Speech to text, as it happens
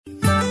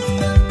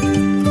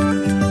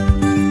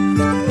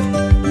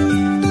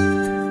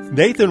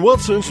Nathan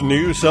Wilson's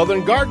new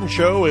Southern Garden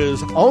Show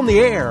is on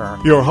the air.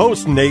 Your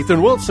host,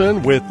 Nathan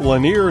Wilson, with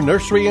Lanier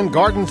Nursery and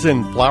Gardens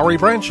in Flowery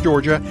Branch,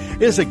 Georgia,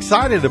 is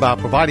excited about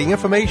providing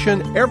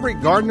information every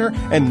gardener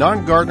and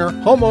non-gardener,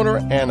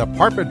 homeowner, and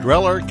apartment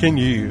dweller can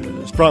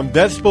use. From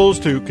vegetables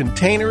to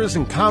containers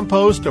and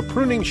compost to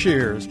pruning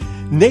shears,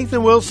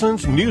 Nathan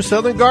Wilson's new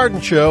Southern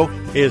Garden Show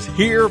is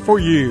here for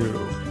you.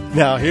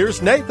 Now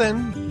here's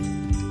Nathan.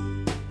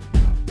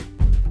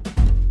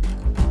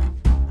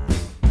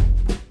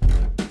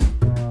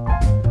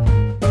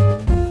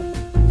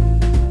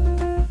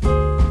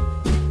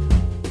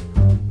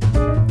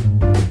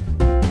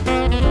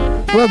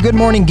 Well, good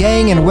morning,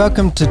 gang, and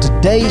welcome to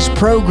today's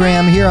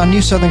program here on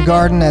New Southern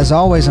Garden. As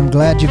always, I'm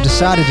glad you've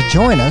decided to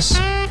join us.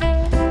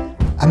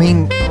 I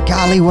mean,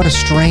 golly, what a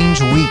strange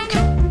week.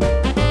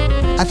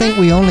 I think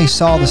we only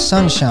saw the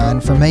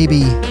sunshine for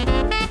maybe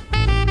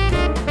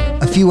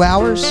a few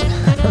hours.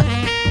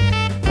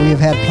 We have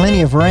had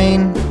plenty of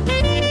rain.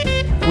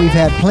 We've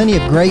had plenty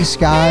of gray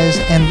skies,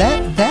 and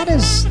that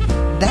is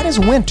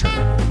winter.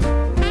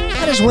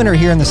 That is winter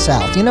here in the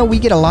South. You know, we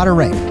get a lot of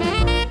rain.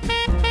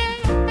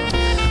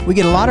 We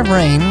get a lot of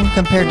rain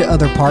compared to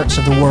other parts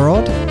of the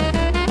world.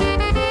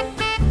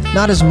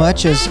 Not as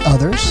much as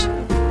others.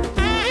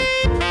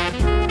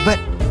 But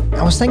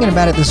I was thinking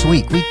about it this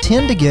week. We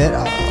tend to get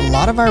a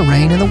lot of our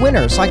rain in the winter.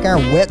 It's like our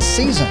wet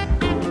season.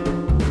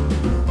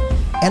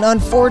 And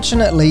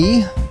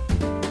unfortunately,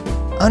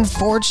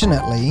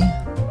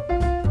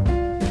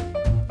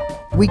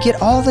 we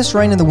get all this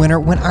rain in the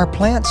winter when our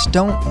plants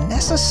don't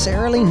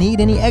necessarily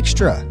need any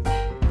extra.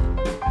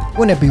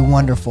 Wouldn't it be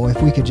wonderful if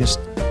we could just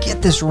get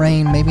this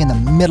rain maybe in the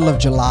middle of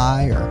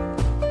July or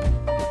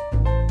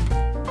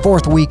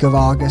fourth week of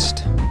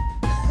August?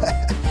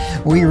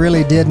 We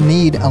really did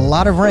need a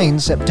lot of rain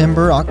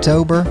September,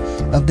 October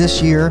of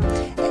this year,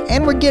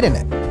 and we're getting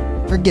it.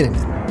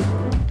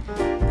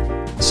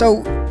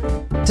 So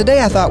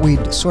today I thought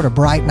we'd sort of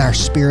brighten our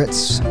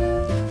spirits.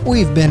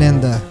 We've been in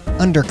the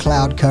under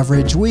cloud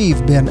coverage.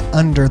 We've been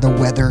under the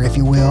weather, if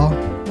you will.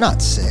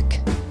 Not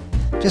sick.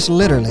 Just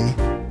literally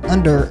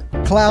under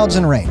clouds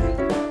and rain.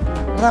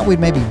 I thought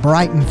we'd maybe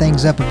brighten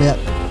things up a bit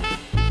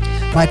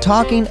by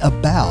talking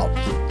about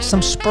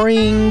some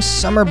spring,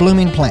 summer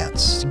blooming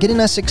plants, getting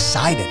us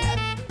excited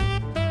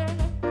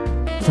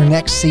for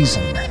next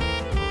season.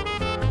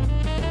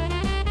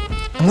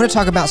 I'm going to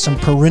talk about some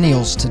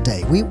perennials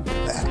today.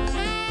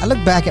 I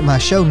look back at my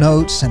show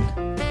notes and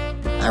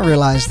I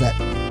realized that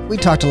we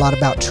talked a lot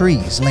about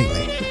trees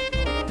lately.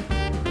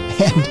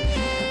 And,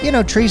 you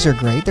know, trees are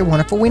great. They're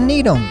wonderful. We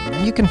need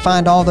them. You can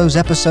find all those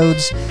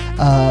episodes,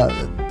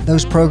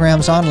 those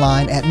programs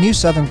online at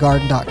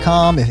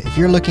newsoutherngarden.com. If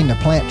you're looking to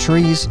plant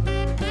trees,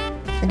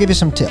 I'll give you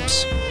some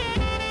tips.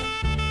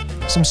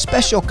 Some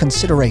special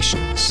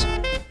considerations,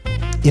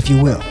 if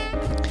you will.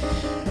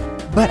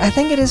 But I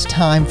think it is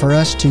time for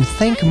us to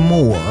think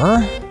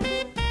more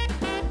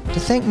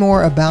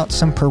about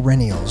some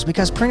perennials,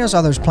 because perennials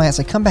are those plants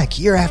that come back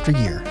year after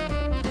year.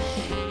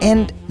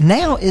 And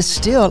now is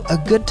still a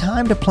good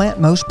time to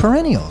plant most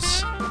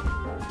perennials.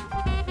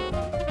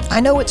 I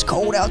know it's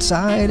cold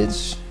outside,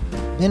 it's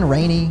been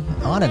rainy,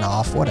 on and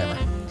off, whatever.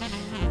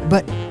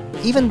 But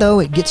even though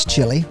it gets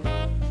chilly,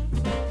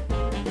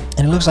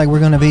 and it looks like we're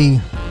going to be,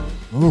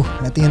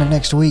 at the end of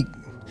next week,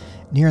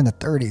 near in the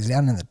 30s,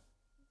 down in the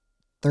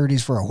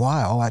 30s for a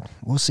while.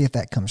 We'll see if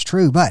that comes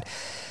true. But,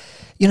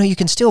 you know, you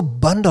can still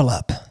bundle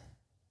up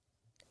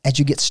as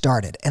you get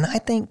started. And I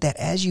think that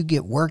as you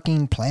get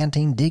working,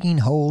 planting, digging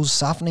holes,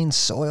 softening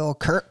soil,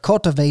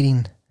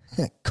 cultivating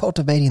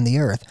the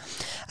earth,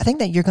 I think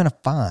that you're going to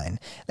find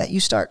that you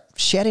start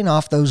shedding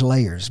off those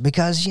layers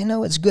because, you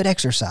know, it's good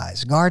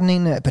exercise.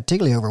 Gardening,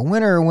 particularly over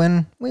winter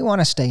when we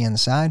want to stay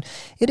inside,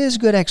 it is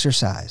good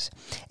exercise.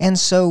 And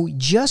so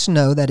just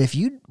know that if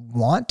you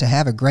want to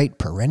have a great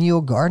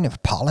perennial garden, a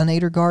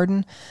pollinator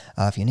garden,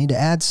 if you need to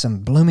add some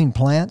blooming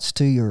plants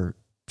to your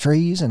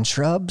trees and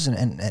shrubs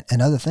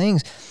and other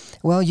things,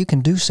 well, you can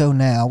do so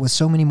now with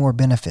so many more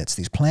benefits.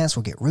 These plants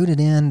will get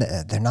rooted in.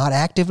 They're not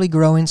actively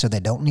growing, so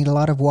they don't need a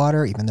lot of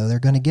water, even though they're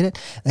going to get it.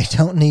 They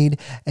don't need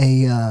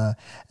a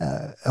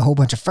whole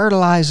bunch of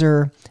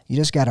fertilizer. You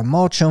just got to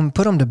mulch them,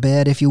 put them to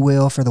bed, if you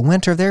will, for the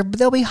winter.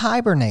 They'll be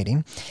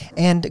hibernating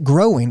and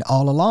growing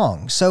all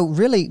along. So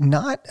really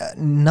not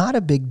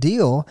a big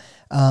deal,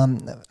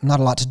 not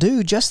a lot to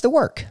do, just the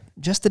work,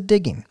 just the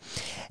digging.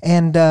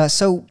 And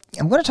so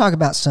I'm going to talk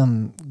about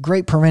some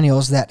great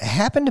perennials that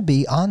happen to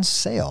be on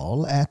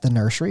sale at the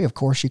nursery. Of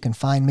course, you can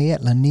find me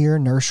at Lanier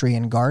Nursery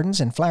and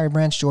Gardens in Flowery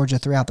Branch, Georgia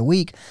throughout the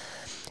week.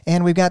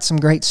 And we've got some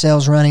great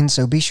sales running,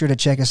 so be sure to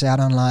check us out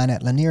online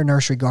at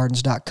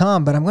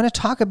laniernursерygardens.com. But I'm going to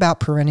talk about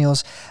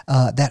perennials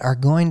that are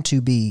going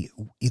to be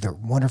either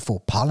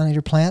wonderful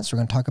pollinator plants. We're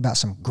going to talk about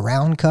some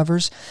ground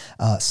covers.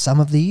 Some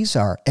of these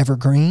are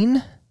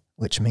evergreen,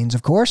 which means,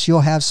 of course,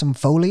 you'll have some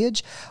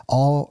foliage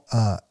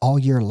all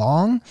year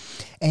long.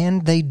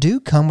 And they do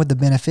come with the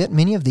benefit.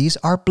 Many of these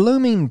are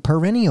blooming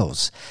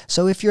perennials.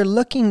 So if you're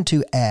looking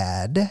to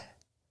add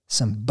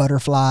some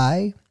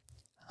butterfly,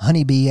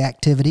 honeybee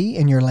activity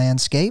in your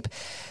landscape,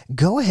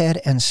 go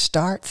ahead and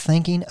start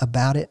thinking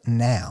about it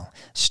now.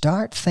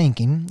 Start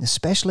thinking,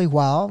 especially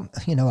while,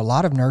 a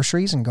lot of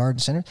nurseries and garden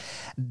centers,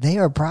 they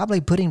are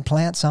probably putting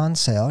plants on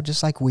sale,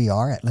 just like we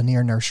are at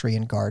Lanier Nursery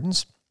and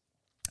Gardens.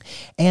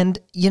 And,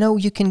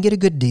 you can get a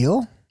good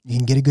deal. You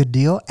can get a good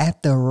deal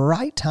at the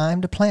right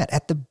time to plant,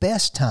 at the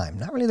best time.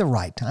 Not really the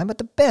right time, but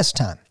the best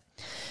time.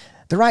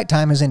 The right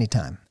time is any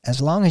time,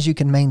 as long as you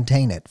can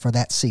maintain it for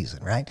that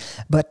season, right?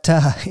 But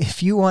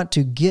if you want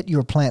to get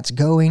your plants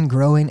going,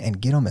 growing, and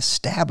get them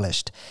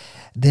established,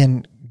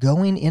 then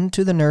going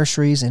into the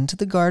nurseries, into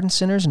the garden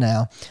centers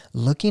now,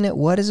 looking at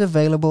what is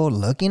available,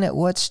 looking at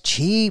what's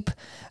cheap,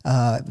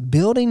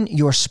 building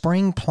your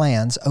spring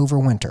plans over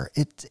winter.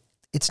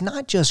 It's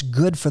not just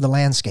good for the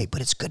landscape,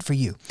 but it's good for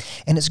you.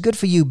 And it's good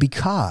for you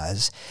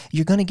because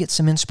you're going to get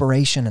some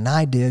inspiration and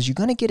ideas. You're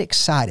going to get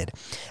excited.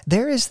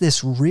 There is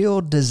this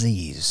real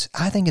disease.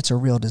 I think it's a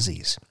real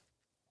disease.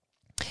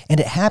 And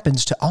it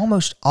happens to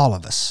almost all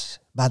of us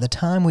by the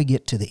time we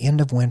get to the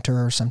end of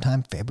winter,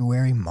 sometime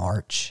February,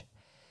 March.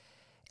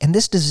 And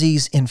this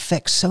disease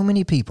infects so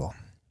many people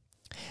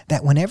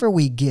that whenever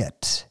we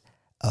get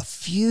a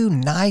few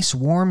nice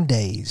warm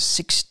days,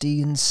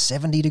 60 and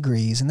 70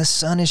 degrees, and the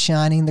sun is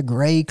shining, the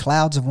gray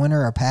clouds of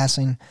winter are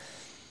passing,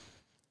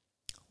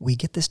 we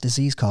get this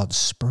disease called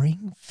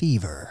spring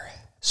fever.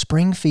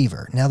 Spring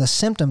fever. Now, the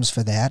symptoms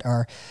for that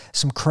are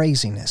some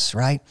craziness,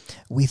 right?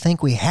 We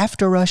think we have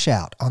to rush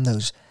out on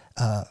those,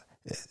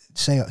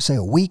 say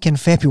a week in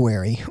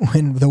February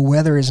when the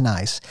weather is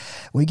nice.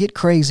 We get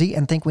crazy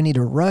and think we need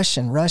to rush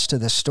to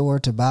the store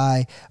to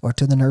buy, or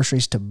to the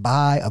nurseries to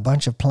buy a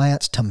bunch of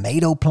plants,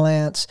 tomato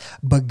plants,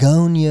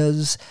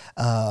 begonias,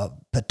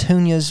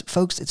 petunias.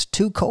 Folks, it's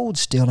too cold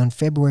still in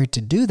February to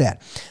do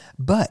that.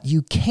 But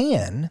you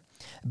can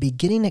be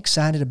getting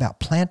excited about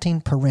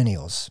planting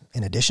perennials.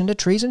 In addition to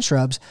trees and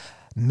shrubs,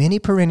 many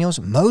perennials,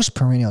 most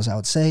perennials, I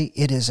would say,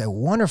 it is a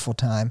wonderful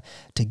time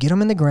to get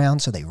them in the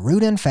ground so they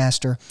root in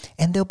faster,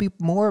 and they'll be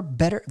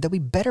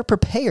better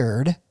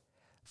prepared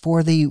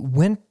for the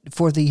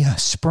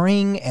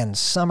spring and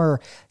summer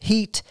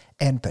heat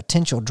and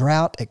potential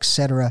drought,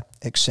 etc.,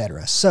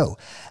 etc. So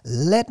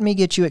let me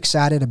get you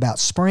excited about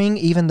spring,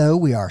 even though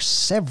we are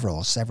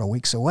several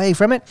weeks away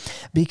from it,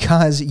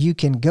 because you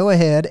can go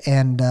ahead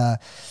and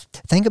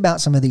think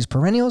about some of these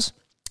perennials.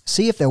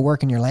 See if they'll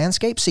work in your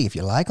landscape. See if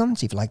you like them.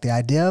 See if you like the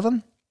idea of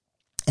them.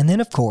 And then,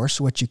 of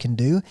course, what you can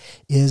do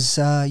is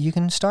you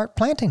can start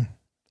planting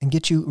and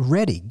get you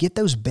ready. Get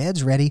those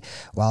beds ready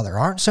while there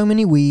aren't so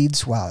many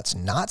weeds, while it's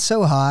not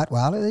so hot,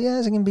 while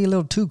it can be a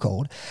little too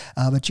cold.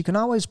 But you can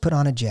always put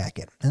on a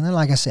jacket. And then,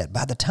 like I said,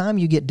 by the time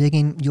you get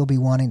digging, you'll be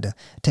wanting to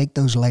take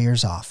those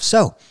layers off.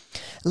 So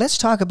let's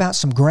talk about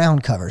some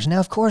ground covers. Now,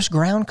 of course,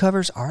 ground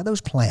covers are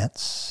those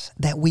plants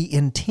that we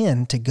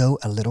intend to go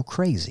a little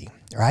crazy,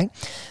 right?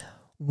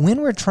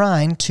 When we're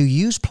trying to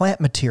use plant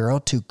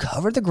material to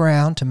cover the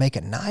ground, to make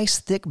a nice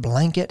thick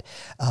blanket,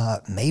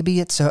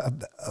 maybe it's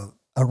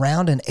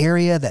around an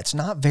area that's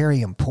not very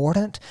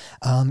important,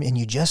 and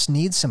you just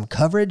need some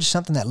coverage,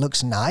 something that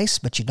looks nice,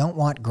 but you don't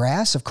want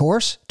grass, of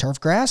course, turf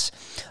grass.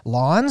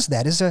 Lawns,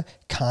 that is a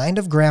kind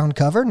of ground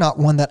cover, not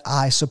one that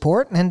I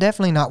support, and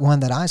definitely not one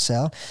that I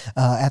sell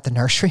at the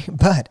nursery.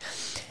 But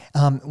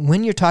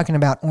when you're talking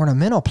about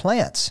ornamental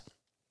plants,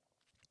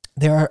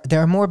 there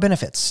are more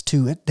benefits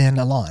to it than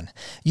a lawn.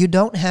 You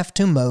don't have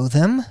to mow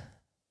them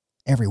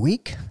every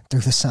week through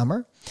the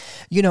summer.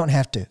 You don't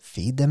have to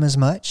feed them as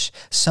much.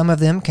 Some of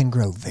them can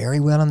grow very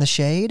well in the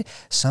shade.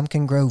 Some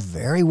can grow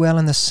very well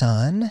in the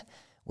sun,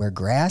 where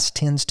grass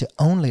tends to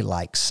only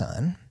like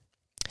sun.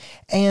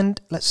 And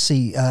let's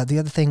see, the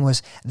other thing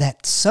was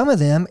that some of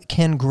them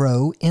can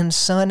grow in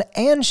sun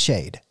and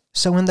shade.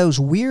 So in those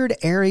weird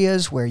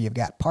areas where you've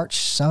got part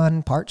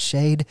sun, part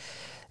shade,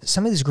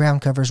 some of these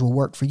ground covers will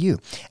work for you.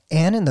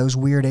 And in those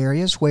weird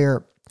areas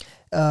where,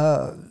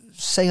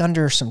 say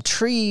under some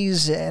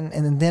trees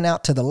and then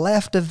out to the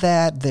left of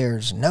that,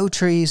 there's no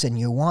trees and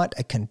you want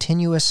a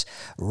continuous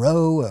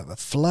row, a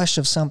flush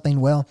of something,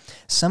 well,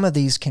 some of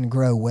these can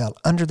grow well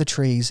under the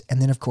trees,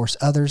 and then of course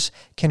others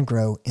can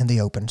grow in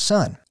the open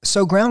sun.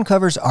 So ground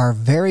covers are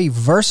very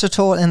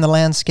versatile in the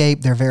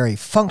landscape, they're very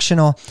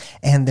functional,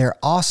 and they're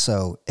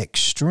also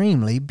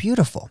extremely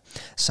beautiful.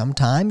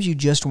 Sometimes you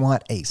just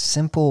want a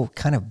simple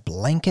kind of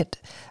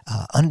blanket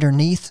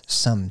underneath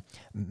some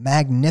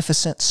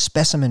magnificent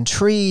specimen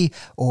tree,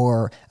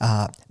 or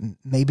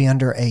maybe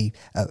under a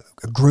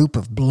group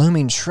of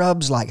blooming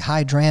shrubs like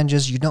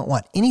hydrangeas. You don't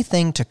want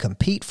anything to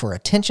compete for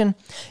attention.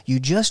 You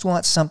just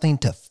want something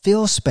to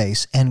fill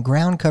space, and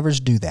ground covers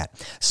do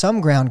that. Some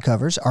ground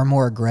covers are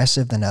more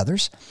aggressive than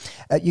others.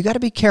 You got to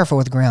be careful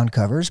with ground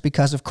covers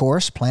because, of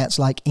course, plants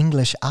like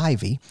English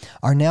ivy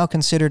are now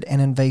considered an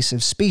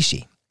invasive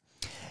species.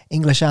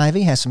 English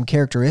ivy has some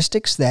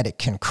characteristics that it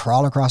can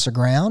crawl across the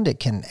ground. It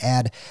can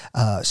add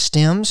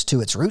stems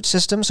to its root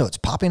system, so it's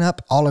popping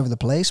up all over the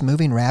place,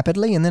 moving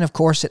rapidly. And then, of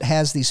course, it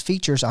has these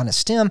features on a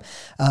stem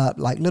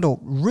like little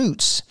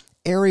roots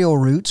aerial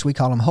roots. We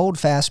call them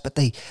holdfast, but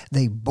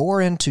they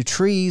bore into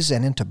trees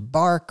and into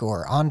bark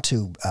or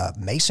onto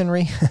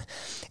masonry,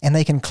 and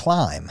they can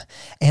climb.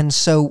 And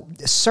so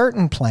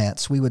certain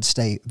plants we would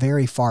stay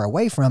very far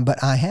away from,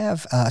 but I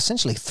have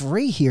essentially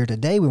 3 here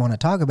today we want to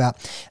talk about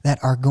that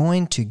are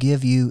going to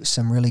give you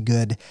some really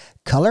good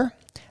color,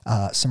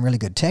 some really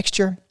good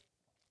texture,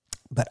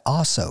 but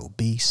also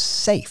be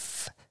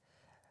safe.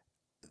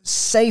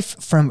 Safe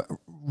from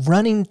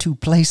running to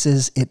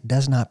places it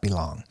does not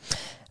belong.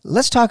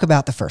 Let's talk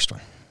about the first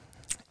one.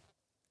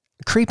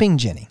 Creeping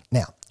Jenny.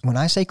 Now, when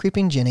I say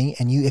Creeping Jenny,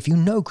 and if you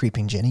know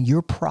Creeping Jenny,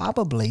 you're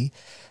probably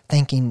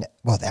thinking,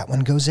 well, that one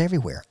goes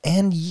everywhere.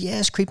 And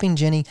yes, Creeping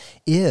Jenny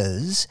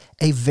is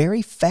a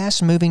very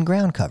fast-moving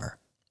ground cover.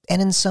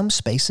 And in some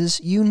spaces,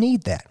 you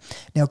need that.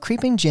 Now,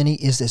 Creeping Jenny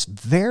is this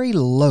very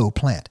low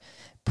plant,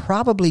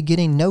 probably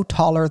getting no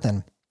taller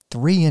than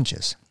 3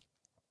 inches.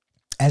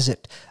 As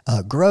it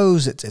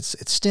grows, its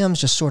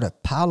stems just sort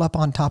of pile up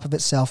on top of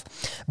itself.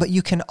 But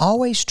you can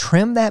always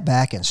trim that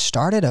back and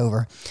start it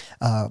over,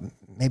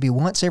 maybe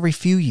once every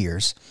few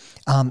years.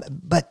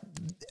 But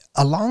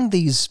along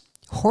these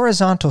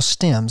horizontal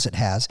stems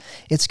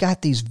it's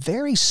got these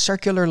very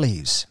circular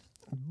leaves,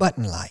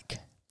 button-like.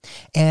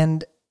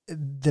 And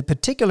the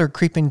particular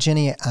Creeping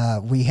Jenny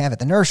we have at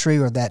the nursery,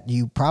 or that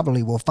you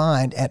probably will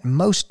find at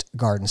most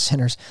garden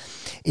centers,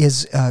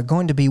 is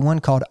going to be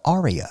one called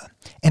Aria.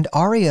 And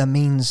Aria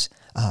means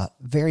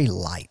very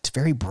light,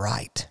 very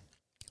bright.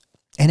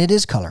 And it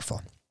is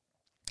colorful.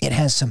 It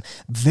has some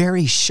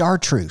very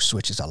chartreuse,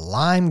 which is a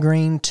lime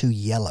green to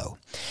yellow.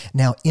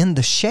 Now, in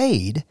the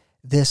shade,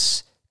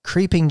 this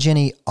Creeping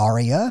Jenny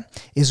Aria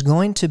is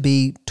going to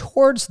be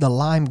towards the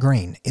lime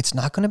green. It's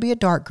not going to be a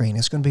dark green.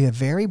 It's going to be a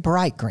very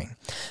bright green.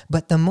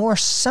 But the more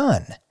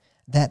sun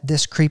that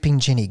this Creeping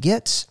Jenny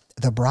gets,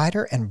 the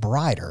brighter and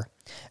brighter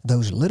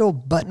those little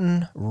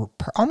button,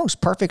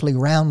 almost perfectly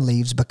round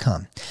leaves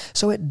become.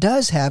 So it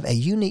does have a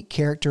unique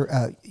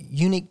character,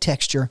 unique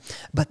texture,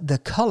 but the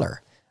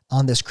color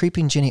on this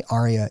Creeping Jenny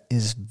Aria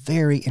is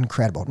very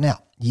incredible. Now,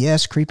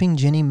 yes, Creeping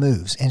Jenny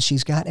moves, and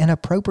she's got an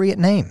appropriate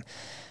name.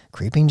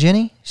 Creeping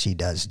Jenny, she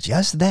does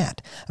just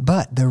that.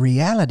 But the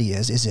reality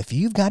is if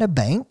you've got a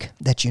bank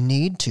that you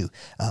need to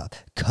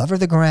cover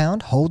the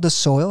ground, hold the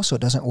soil so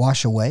it doesn't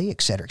wash away,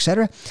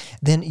 etc.,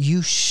 then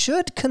you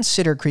should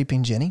consider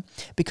Creeping Jenny,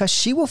 because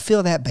she will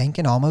fill that bank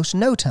in almost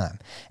no time.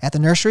 At the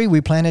nursery,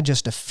 we planted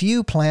just a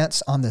few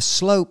plants on the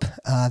slope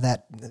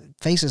that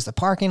faces the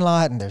parking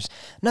lot, and there's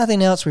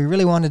nothing else we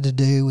really wanted to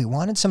do. We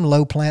wanted some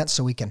low plants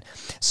so we can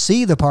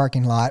see the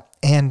parking lot,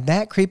 and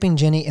that Creeping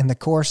Jenny, in the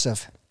course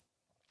of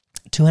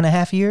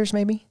 2.5 years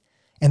maybe.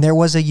 And there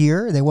was a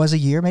year,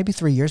 maybe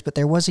 3 years, but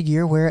there was a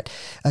year where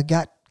it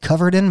got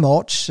covered in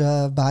mulch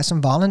by some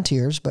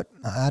volunteers, but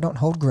I don't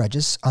hold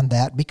grudges on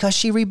that, because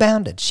she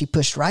rebounded. She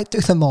pushed right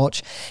through the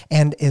mulch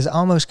and is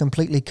almost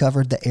completely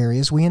covered the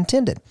areas we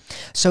intended.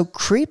 So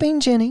Creeping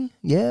Jenny,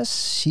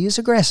 yes, she is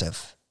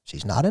aggressive.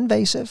 She's not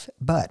invasive,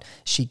 but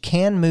she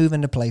can move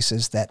into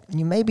places that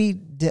you maybe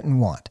didn't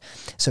want.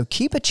 So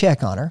keep a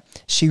check on her.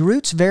 She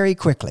roots very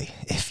quickly.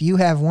 If you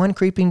have one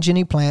Creeping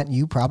Jenny plant,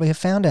 you probably have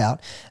found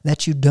out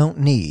that you don't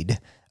need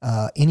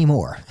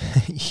anymore.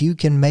 You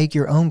can make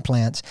your own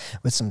plants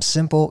with some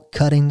simple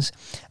cuttings,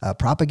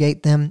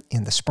 propagate them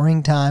in the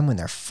springtime when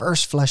they're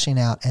first flushing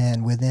out,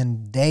 and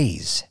within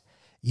days,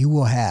 you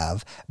will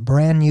have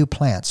brand new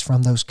plants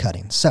from those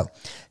cuttings. So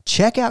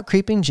check out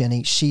Creeping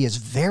Jenny. She is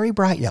very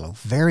bright yellow,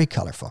 very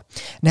colorful.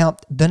 Now,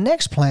 the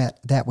next plant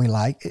that we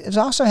like, it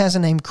also has a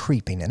name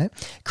Creeping in it,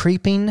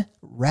 Creeping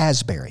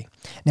Raspberry.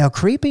 Now,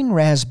 Creeping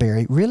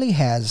Raspberry really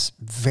has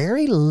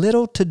very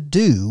little to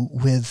do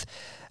with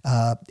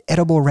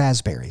edible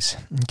raspberries.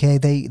 Okay,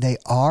 they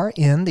are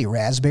in the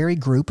raspberry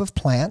group of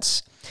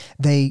plants.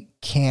 They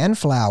can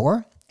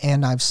flower,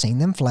 and I've seen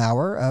them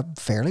flower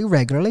fairly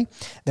regularly.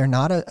 They're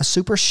not a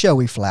super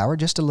showy flower,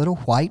 just a little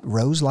white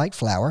rose-like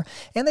flower,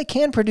 and they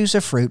can produce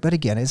a fruit, but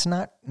again, it's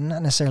not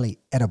necessarily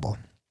edible.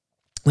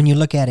 When you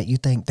look at it, you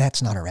think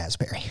that's not a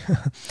raspberry.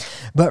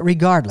 But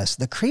regardless,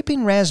 the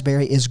Creeping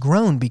Raspberry is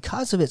grown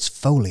because of its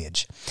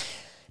foliage.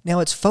 Now,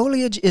 its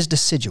foliage is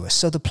deciduous.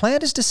 So the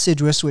plant is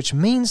deciduous, which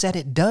means that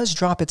it does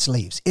drop its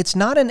leaves. It's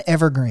not an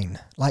evergreen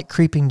like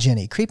Creeping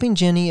Jenny. Creeping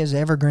Jenny is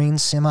evergreen,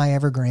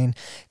 semi-evergreen,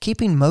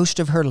 keeping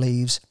most of her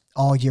leaves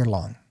all year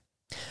long.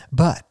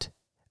 But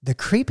the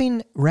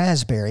Creeping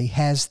Raspberry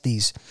has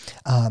these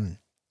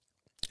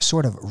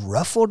sort of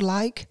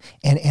ruffled-like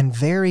and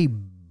very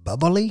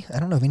bubbly. I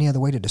don't know of any other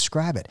way to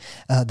describe it.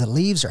 The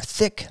leaves are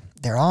thick.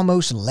 They're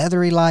almost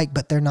leathery-like,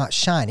 but they're not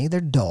shiny. They're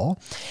dull,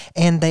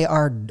 and they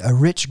are a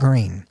rich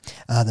green.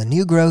 The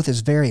new growth is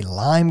very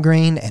lime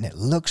green, and it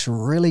looks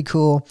really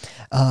cool.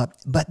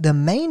 But the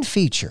main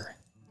feature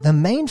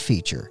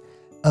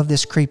of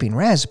this Creeping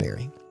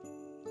Raspberry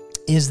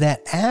is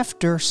that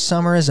after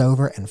summer is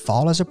over and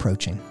fall is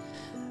approaching,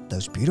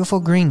 those beautiful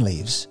green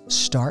leaves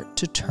start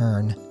to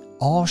turn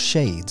all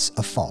shades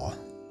of fall.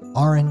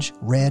 Orange,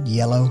 red,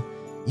 yellow,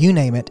 You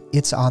name it,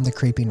 it's on the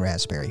creeping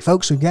raspberry.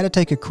 Folks, we've got to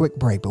take a quick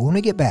break, but when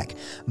we get back,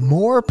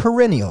 more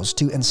perennials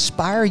to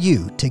inspire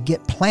you to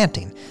get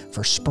planting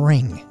for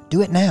spring.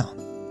 Do it now.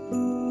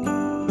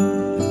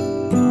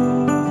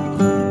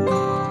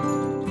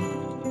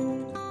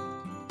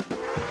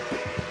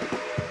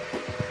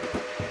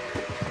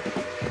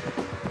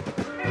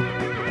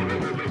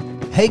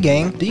 Hey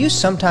gang, do you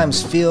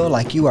sometimes feel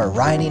like you are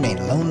riding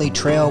a lonely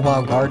trail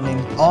while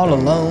gardening, all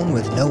alone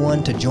with no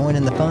one to join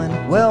in the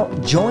fun? Well,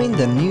 join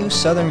the New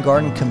Southern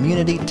Garden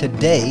community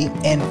today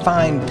and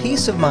find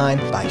peace of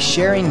mind by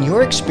sharing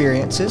your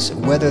experiences,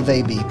 whether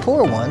they be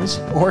poor ones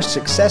or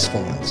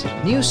successful ones.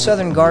 New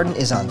Southern Garden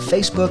is on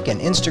Facebook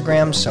and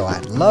Instagram, so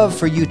I'd love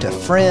for you to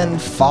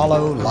friend,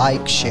 follow,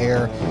 like,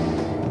 share,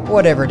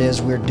 whatever it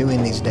is we're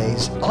doing these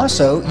days.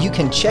 Also, you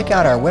can check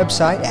out our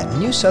website at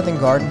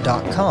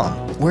newsoutherngarden.com,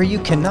 where you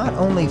can not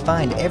only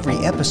find every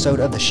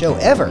episode of the show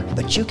ever,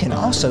 but you can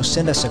also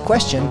send us a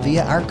question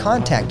via our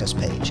Contact Us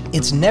page.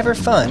 It's never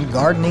fun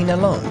gardening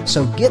alone,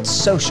 so get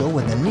social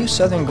with the New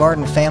Southern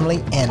Garden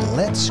family and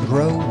let's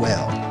grow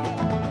well.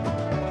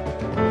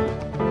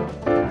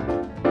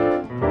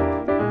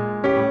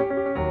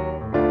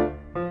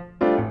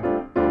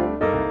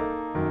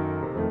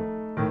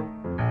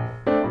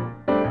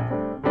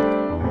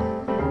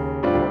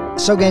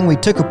 So gang, we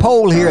took a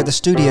poll here at the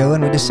studio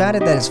and we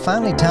decided that it's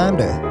finally time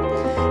to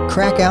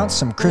crack out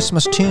some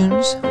Christmas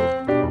tunes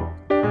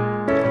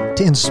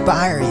to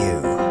inspire you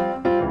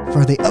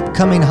for the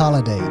upcoming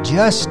holiday,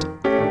 just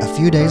a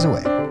few days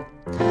away.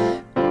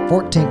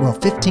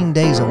 15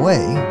 days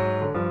away.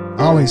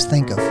 I always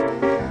think of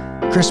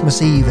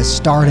Christmas Eve as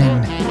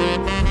starting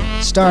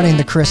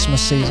the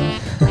Christmas season.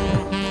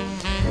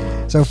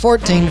 So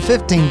 15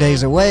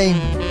 days away,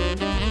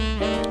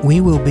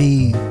 we will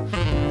be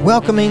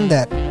welcoming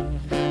that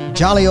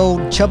jolly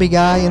old chubby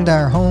guy into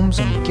our homes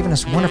and giving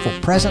us wonderful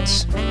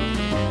presents.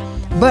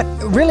 But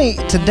really,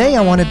 today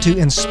I wanted to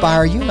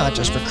inspire you, not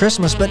just for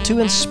Christmas, but to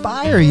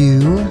inspire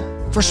you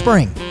for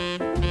spring.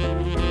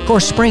 Of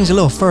course, spring's a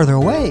little further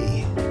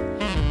away,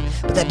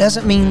 but that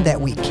doesn't mean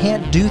that we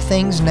can't do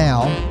things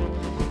now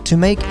to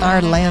make our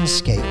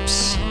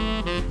landscapes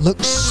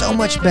look so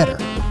much better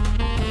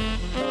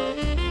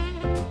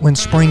when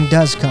spring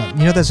does come.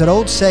 You know, there's an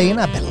old saying,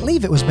 I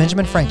believe it was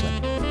Benjamin Franklin,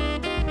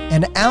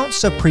 an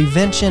ounce of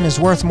prevention is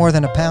worth more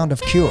than a pound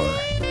of cure.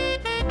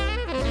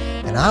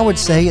 And I would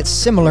say it's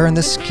similar in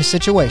this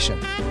situation.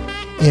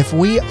 If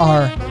we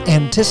are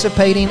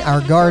anticipating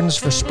our gardens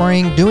for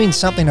spring, doing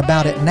something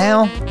about it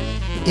now,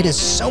 it is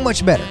so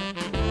much better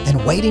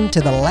than waiting to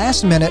the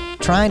last minute,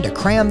 trying to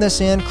cram this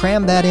in,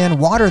 cram that in,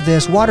 water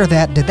this, water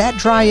that. Did that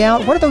dry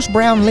out? What are those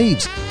brown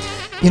leaves?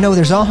 You know,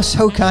 there's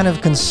also kind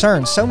of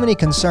concerns, so many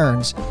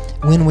concerns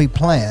when we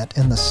plant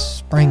in the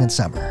spring and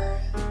summer.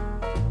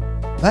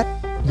 But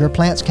your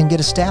plants can get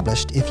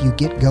established if you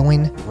get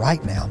going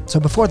right now. So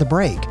before the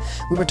break,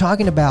 we were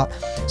talking about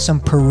some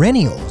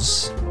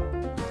perennials.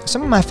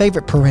 Some of my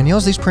favorite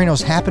perennials. These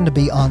perennials happen to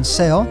be on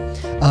sale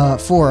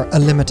for a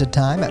limited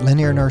time at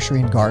Lanier Nursery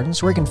and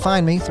Gardens, where you can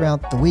find me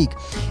throughout the week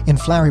in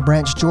Flowery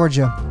Branch,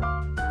 Georgia.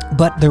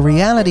 But the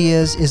reality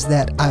is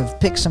that I've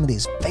picked some of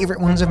these favorite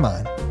ones of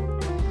mine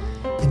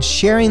and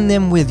sharing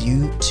them with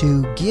you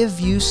to give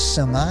you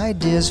some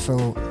ideas for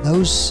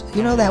those,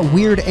 you know, that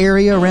weird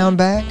area around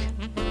back?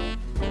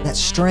 That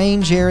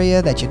strange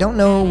area that you don't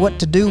know what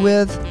to do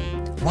with?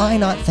 Why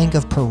not think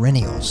of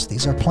perennials?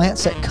 These are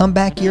plants that come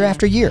back year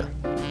after year.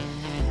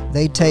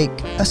 They take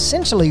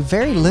essentially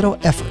very little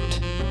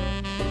effort.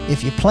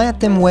 If you plant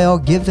them well,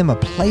 give them a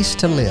place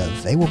to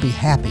live, they will be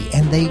happy.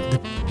 And the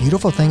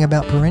beautiful thing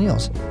about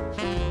perennials,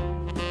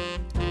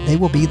 they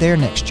will be there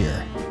next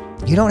year.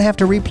 You don't have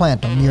to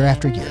replant them year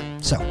after year.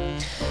 So,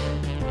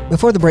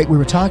 before the break, we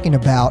were talking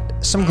about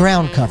some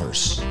ground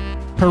covers,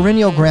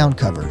 perennial ground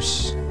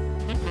covers.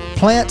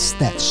 Plants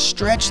that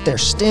stretch their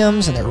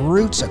stems and their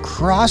roots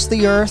across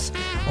the earth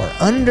or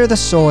under the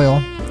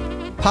soil,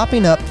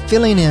 popping up,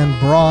 filling in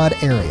broad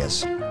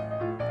areas.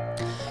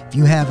 If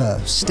you have a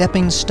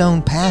stepping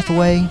stone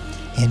pathway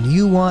and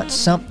you want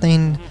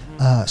something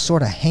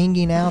sort of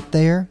hanging out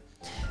there,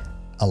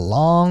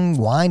 along,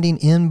 winding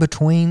in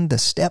between the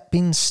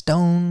stepping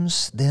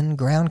stones, then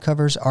ground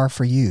covers are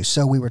for you.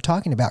 So we were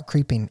talking about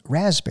creeping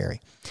raspberry.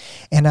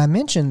 And I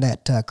mentioned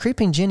that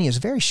creeping Jenny is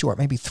very short,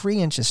 maybe 3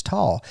 inches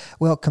tall.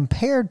 Well,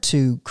 compared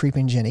to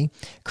creeping Jenny,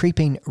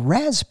 creeping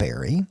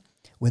raspberry,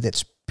 with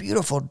its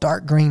beautiful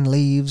dark green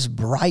leaves,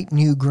 bright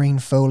new green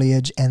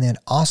foliage, and then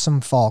awesome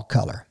fall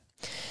color,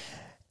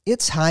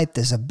 its height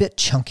is a bit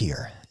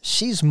chunkier.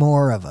 She's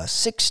more of a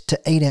 6 to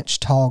 8 inch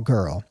tall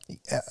girl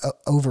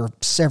over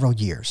several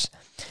years.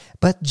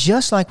 But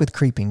just like with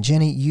creeping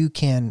Jenny, you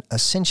can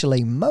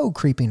essentially mow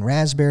creeping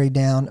raspberry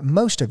down.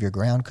 Most of your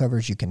ground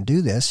covers, you can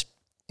do this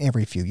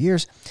every few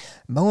years.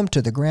 Mow them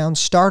to the ground,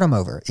 start them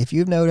over. If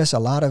you've noticed a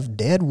lot of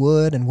dead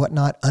wood and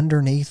whatnot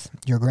underneath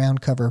your ground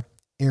cover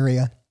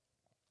area,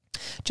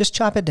 Just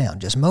chop it down.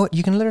 Just mow it.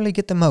 You can literally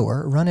get the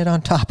mower, run it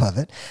on top of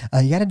it.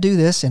 You got to do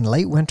this in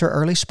late winter,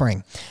 early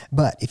spring.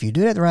 But if you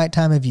do it at the right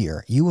time of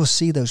year, you will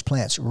see those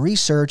plants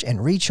resurge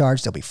and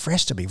recharge. They'll be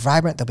fresh, they'll be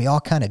vibrant, there'll be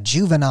all kind of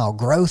juvenile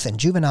growth, and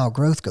juvenile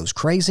growth goes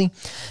crazy.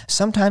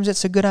 Sometimes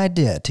it's a good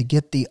idea to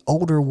get the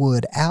older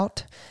wood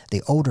out,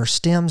 the older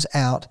stems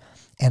out,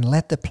 and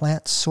let the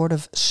plants sort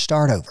of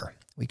start over.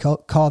 We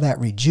call that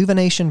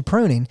rejuvenation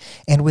pruning,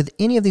 and with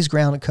any of these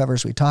ground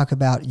covers we talk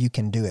about, you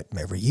can do it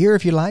every year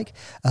if you like,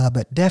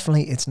 but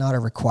definitely it's not a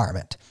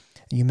requirement.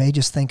 You may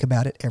just think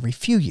about it every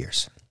few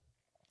years.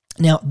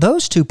 Now,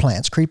 those two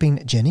plants,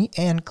 creeping jenny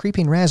and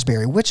creeping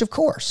raspberry, which of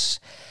course,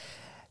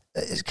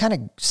 it kind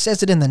of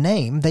says it in the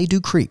name, they do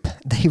creep.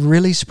 They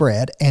really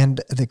spread,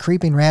 and the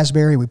creeping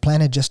raspberry we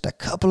planted just a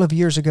couple of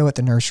years ago at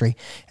the nursery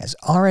has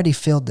already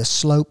filled this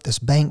slope, this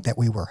bank that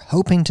we were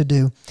hoping to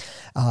do,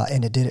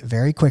 and it did it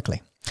very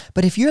quickly.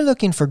 But if you're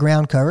looking for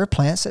ground cover,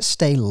 plants that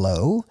stay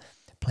low,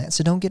 plants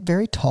that don't get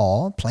very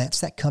tall, plants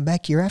that come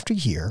back year after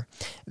year,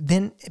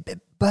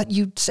 but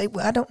you say,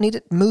 well, I don't need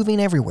it moving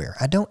everywhere.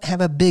 I don't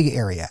have a big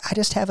area. I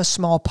just have a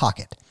small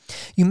pocket.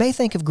 You may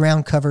think of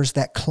ground covers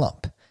that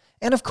clump.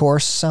 And of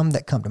course, some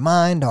that come to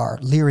mind are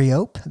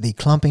liriope, the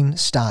clumping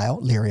style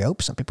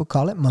liriope. Some people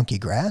call it monkey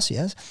grass,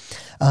 yes.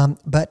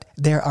 But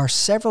there are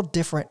several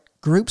different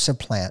groups of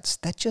plants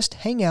that just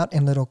hang out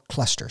in little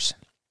clusters.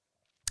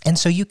 And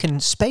so you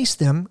can space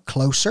them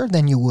closer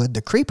than you would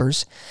the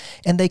creepers,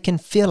 and they can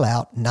fill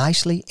out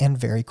nicely and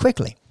very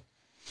quickly.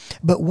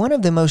 But one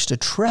of the most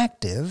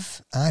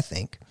attractive, I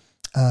think,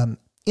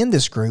 in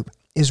this group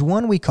is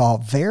one we call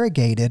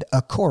variegated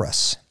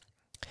Acorus.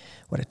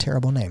 What a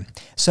terrible name.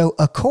 So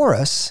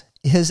Acorus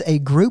is a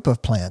group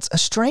of plants, a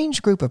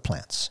strange group of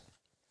plants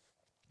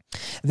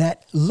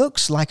that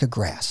looks like a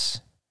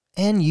grass.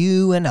 And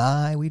you and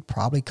I, we'd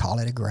probably call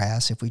it a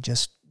grass if we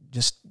just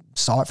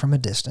saw it from a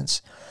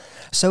distance.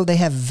 So they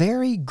have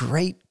very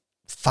great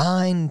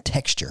fine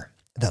texture.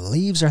 The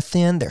leaves are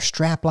thin, they're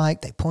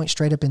strap-like, they point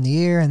straight up in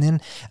the air, and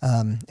then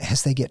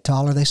as they get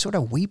taller, they sort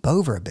of weep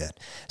over a bit.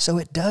 So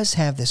it does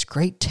have this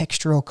great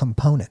textural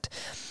component.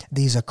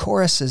 These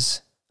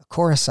Acorus,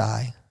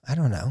 I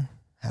don't know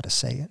how to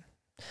say it,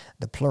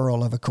 the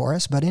plural of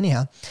Acorus, but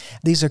anyhow,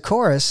 these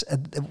Acorus,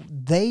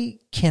 they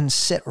can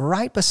sit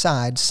right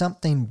beside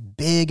something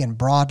big and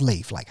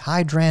broadleaf, like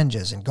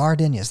hydrangeas and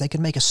gardenias. They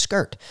can make a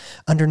skirt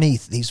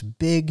underneath these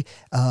big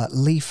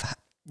leaf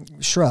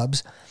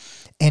shrubs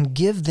and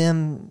give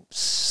them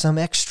some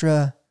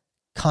extra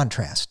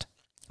contrast,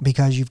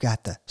 because you've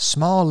got the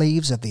small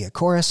leaves of the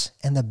Acorus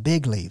and the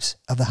big leaves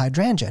of the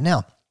hydrangea.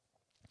 Now,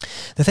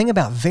 the thing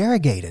about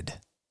variegated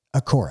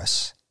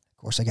Acorus, of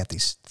course, they got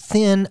these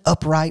thin,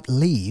 upright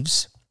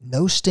leaves,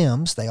 no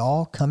stems. They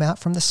all come out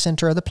from the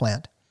center of the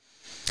plant.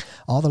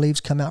 All the leaves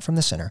come out from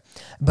the center.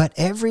 But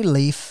every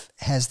leaf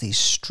has these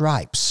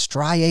stripes,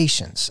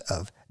 striations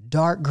of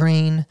dark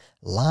green,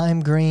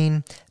 lime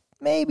green,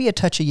 maybe a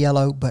touch of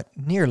yellow, but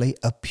nearly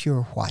a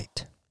pure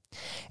white.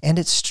 And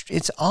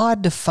it's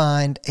odd to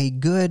find a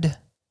good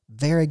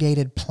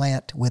variegated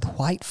plant with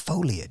white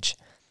foliage.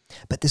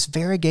 But this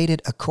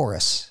variegated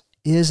Acorus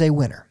is a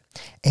winner.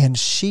 And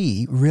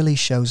she really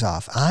shows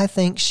off. I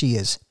think she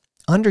is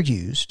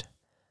underused,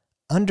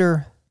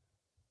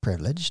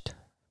 underprivileged,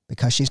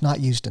 because she's not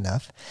used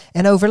enough,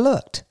 and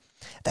overlooked.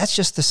 That's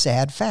just the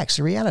sad facts,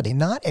 the reality.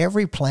 Not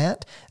every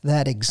plant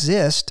that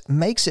exists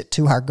makes it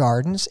to our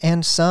gardens,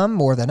 and some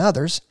more than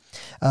others.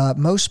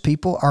 Most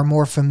people are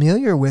more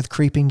familiar with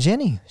creeping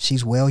jenny.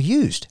 She's well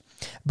used.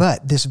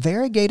 But this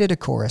variegated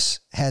Acorus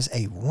has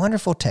a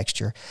wonderful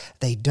texture.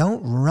 They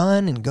don't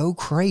run and go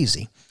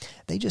crazy.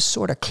 They just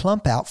sort of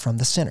clump out from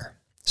the center.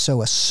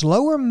 So a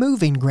slower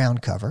moving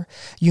ground cover,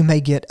 you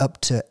may get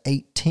up to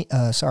 8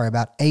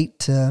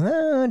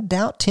 to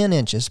doubt 10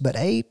 inches, but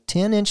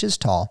 10 inches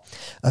tall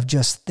of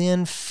just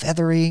thin,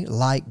 feathery,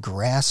 light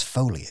grass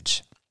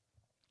foliage.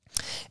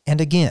 And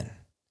again,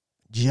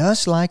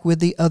 just like with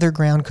the other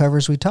ground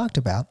covers we talked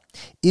about,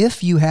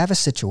 if you have a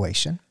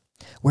situation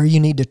where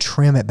you need to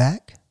trim it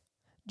back,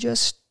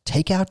 just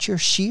take out your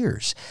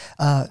shears,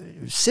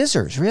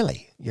 scissors,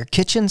 really, your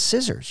kitchen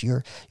scissors,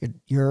 your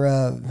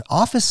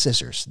office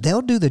scissors.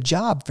 They'll do the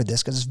job for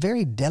this because it's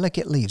very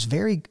delicate leaves,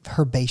 very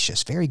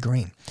herbaceous, very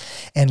green.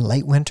 And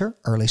late winter,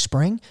 early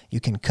spring, you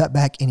can cut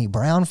back any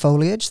brown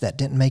foliage that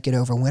didn't make it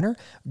over winter,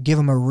 give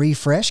them a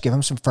refresh, give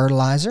them some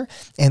fertilizer,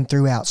 and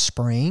throughout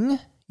spring,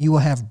 you will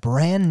have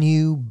brand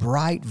new,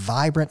 bright,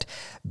 vibrant,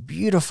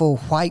 beautiful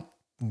white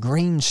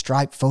green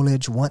striped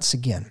foliage once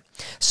again.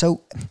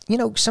 So,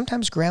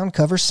 sometimes ground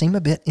covers seem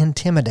a bit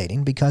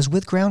intimidating because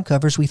with ground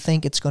covers, we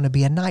think it's going to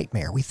be a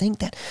nightmare. We think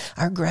that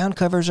our ground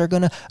covers are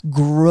going to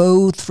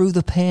grow through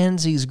the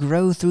pansies,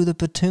 grow through the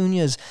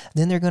petunias.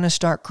 Then they're going to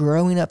start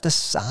growing up the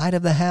side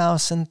of the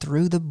house and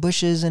through the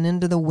bushes and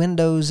into the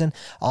windows and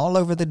all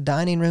over the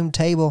dining room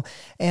table.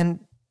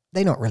 And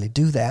they don't really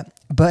do that.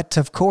 But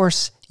of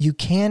course, you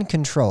can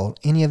control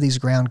any of these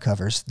ground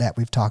covers that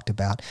we've talked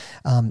about.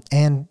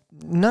 And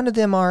none of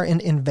them are an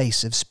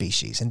invasive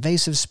species.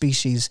 Invasive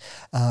species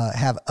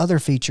have other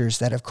features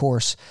that, of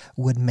course,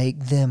 would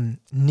make them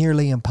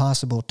nearly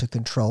impossible to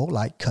control,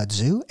 like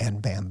kudzu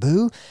and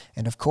bamboo,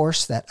 and, of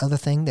course, that other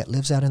thing that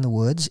lives out in the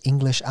woods,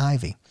 English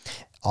ivy.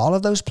 All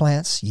of those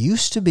plants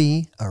used to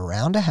be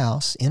around a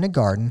house, in a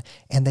garden,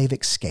 and they've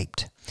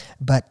escaped.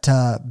 But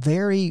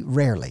very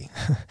rarely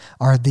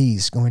are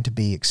these going to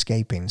be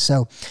escaping.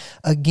 So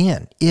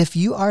again, if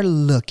you are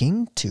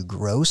looking to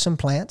grow some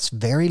plants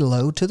very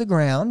low to the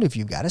ground, if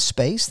you've got a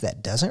space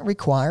that doesn't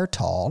require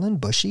tall and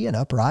bushy and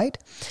upright,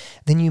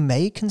 then you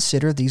may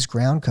consider these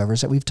ground covers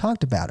that we've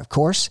talked about. Of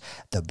course,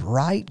 the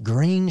bright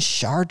green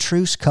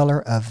chartreuse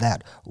color of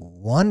that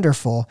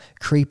wonderful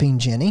creeping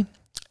Jenny.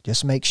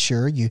 Just make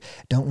sure you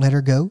don't let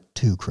her go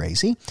too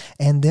crazy.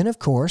 And then, of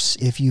course,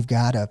 if you've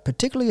got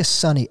particularly a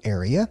sunny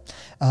area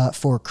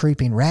for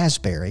creeping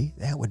raspberry,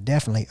 that would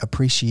definitely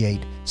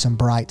appreciate some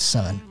bright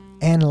sun.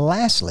 And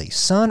lastly,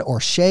 sun or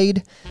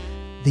shade,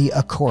 the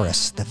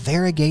acorus, the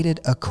variegated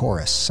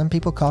acorus. Some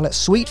people call it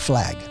sweet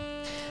flag.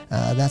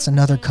 That's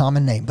another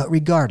common name. But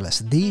regardless,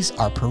 these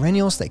are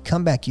perennials. They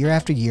come back year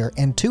after year,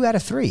 and 2 out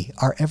of 3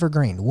 are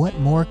evergreen. What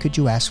more could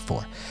you ask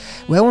for?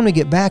 Well, when we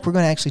get back, we're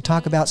going to actually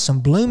talk about some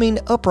blooming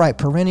upright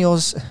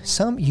perennials,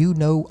 some you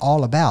know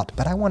all about,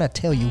 but I want to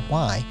tell you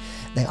why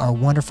they are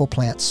wonderful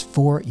plants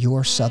for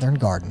your southern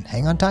garden.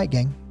 Hang on tight,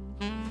 gang.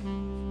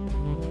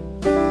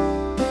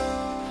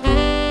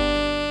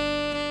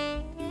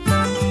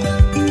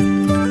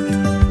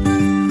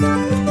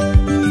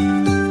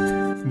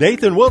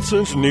 Nathan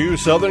Wilson's new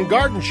Southern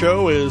Garden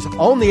Show is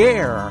on the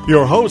air.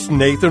 Your host,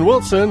 Nathan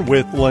Wilson,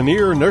 with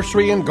Lanier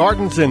Nursery and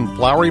Gardens in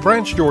Flowery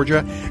Branch,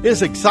 Georgia,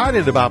 is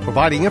excited about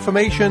providing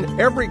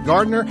information every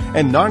gardener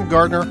and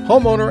non-gardener,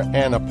 homeowner,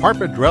 and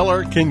apartment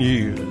dweller can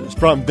use.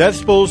 From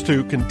vegetables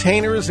to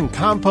containers and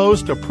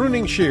compost to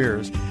pruning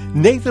shears,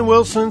 Nathan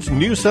Wilson's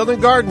new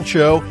Southern Garden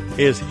Show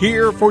is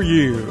here for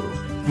you.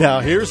 Now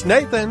here's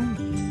Nathan.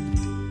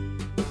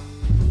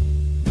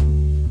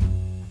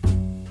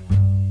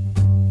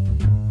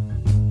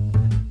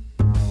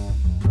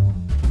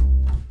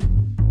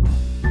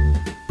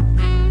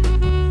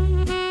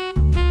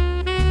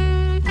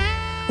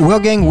 Well,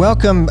 gang,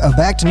 welcome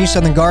back to New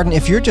Southern Garden.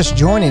 If you're just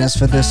joining us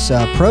for this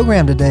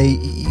program today,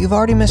 you've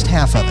already missed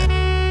half of it.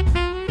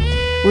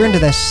 We're into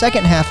the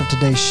second half of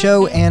today's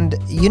show, and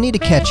you need to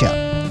catch up.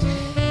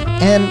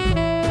 And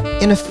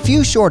in a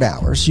few short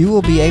hours, you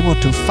will be able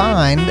to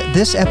find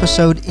this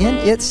episode in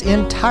its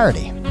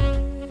entirety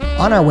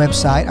on our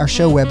website, our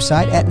show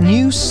website, at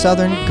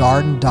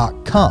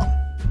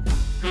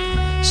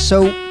newsoutherngarden.com.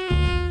 So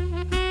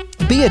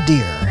be a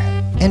dear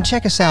and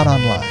check us out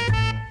online,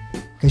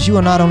 because you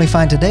will not only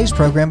find today's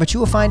program, but you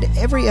will find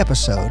every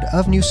episode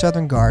of New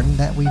Southern Garden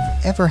that we've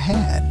ever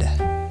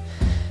had.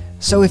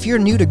 So if you're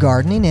new to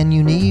gardening and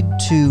you need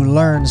to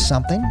learn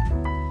something,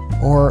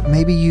 or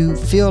maybe you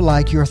feel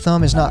like your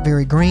thumb is not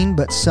very green,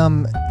 but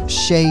some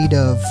shade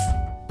of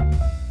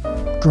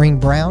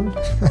green-brown,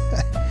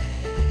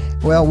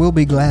 well, we'll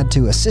be glad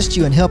to assist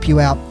you and help you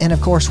out. And of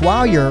course,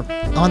 while you're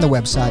on the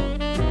website,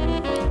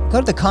 go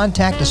to the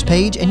Contact Us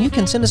page and you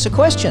can send us a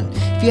question.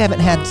 If you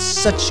haven't had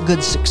such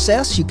good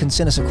success, you can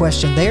send us a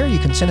question there. You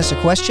can send us a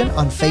question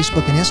on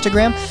Facebook and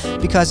Instagram,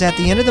 because at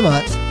the end of the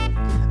month,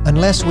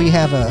 unless we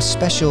have a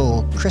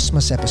special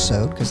Christmas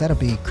episode, because that'll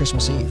be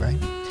Christmas Eve, right?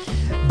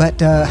 But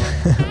to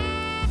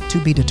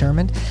be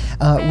determined,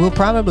 we'll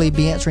probably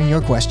be answering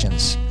your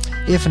questions.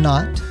 If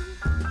not,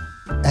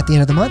 at the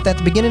end of the month, at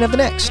the beginning of the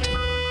next.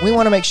 We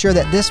want to make sure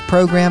that this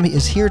program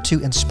is here to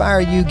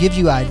inspire you, give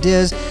you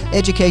ideas,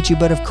 educate you,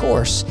 but of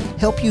course,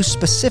 help you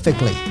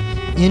specifically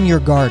in your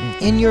garden,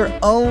 in your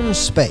own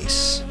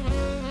space.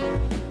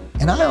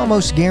 And I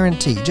almost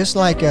guarantee, just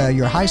like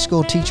your high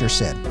school teacher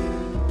said,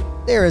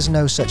 there is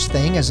no such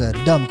thing as a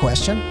dumb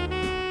question.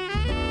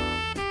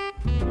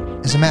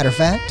 As a matter of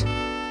fact,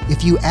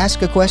 if you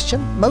ask a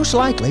question, most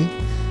likely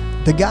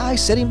the guy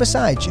sitting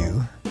beside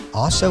you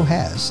also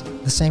has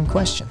the same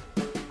question.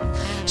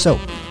 So,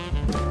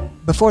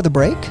 before the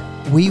break,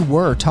 we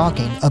were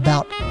talking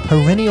about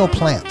perennial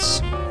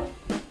plants.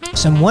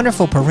 Some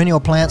wonderful perennial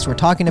plants. We're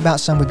talking about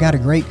some. We've got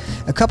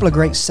a couple of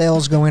great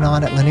sales going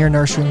on at Lanier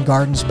Nursery and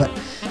Gardens, but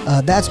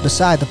that's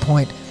beside the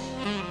point.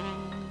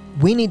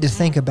 We need to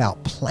think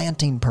about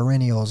planting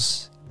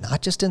perennials,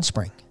 not just in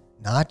spring,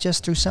 not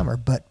just through summer,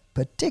 but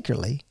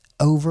particularly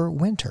over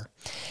winter.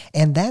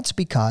 And that's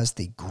because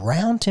the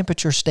ground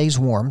temperature stays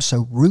warm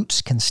so roots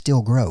can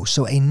still grow.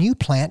 So a new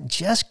plant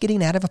just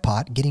getting out of a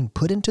pot, getting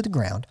put into the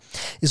ground,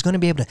 is going to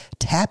be able to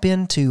tap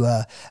into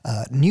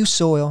new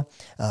soil,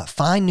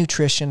 find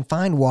nutrition,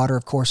 find water,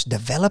 of course,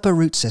 develop a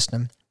root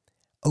system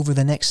over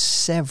the next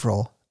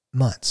several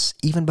months,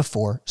 even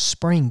before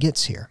spring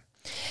gets here.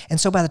 And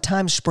so by the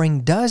time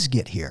spring does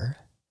get here,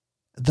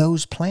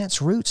 those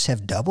plants' roots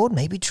have doubled,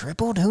 maybe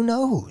tripled, who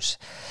knows?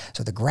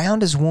 So the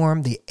ground is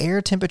warm, the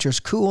air temperature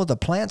is cool, the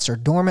plants are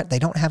dormant, they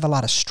don't have a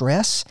lot of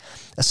stress,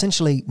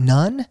 essentially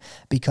none,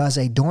 because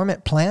a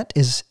dormant plant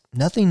is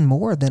nothing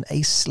more than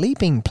a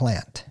sleeping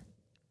plant.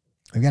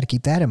 We've got to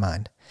keep that in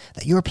mind.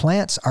 that your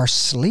plants are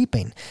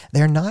sleeping.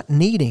 They're not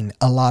needing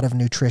a lot of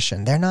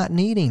nutrition. They're not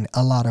needing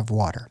a lot of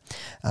water.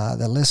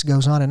 The list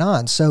goes on and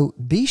on. So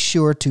be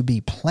sure to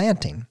be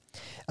planting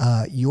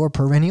your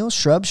perennials,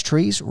 shrubs,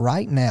 trees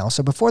right now.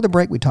 So before the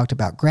break, we talked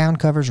about ground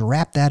covers,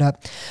 wrap that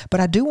up. But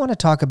I do want to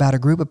talk about a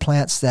group of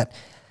plants that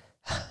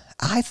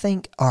I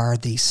think are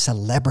the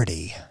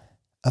celebrity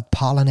of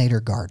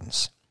pollinator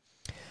gardens.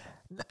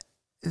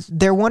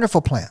 They're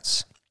wonderful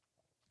plants.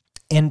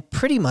 And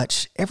pretty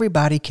much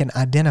everybody can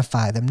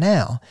identify them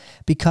now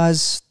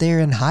because they're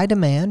in high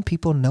demand.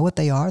 People know what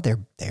they are.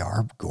 They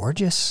are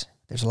gorgeous.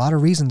 There's a lot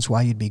of reasons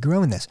why you'd be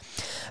growing this.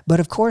 But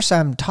of course,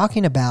 I'm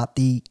talking about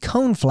the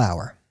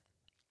coneflower.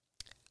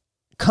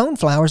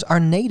 Coneflowers are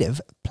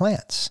native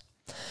plants.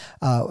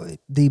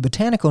 The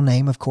botanical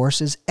name, of course,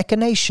 is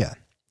Echinacea.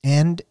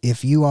 And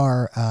if you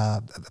are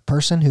a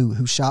person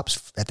who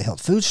shops at the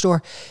health food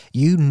store,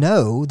 you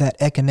know that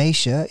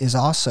Echinacea is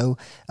also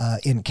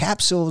in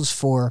capsules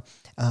for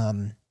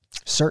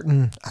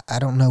certain, I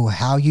don't know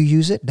how you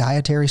use it,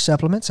 dietary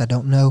supplements. I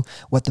don't know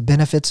what the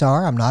benefits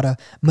are. I'm not a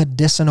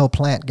medicinal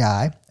plant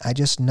guy. I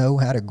just know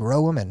how to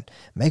grow them and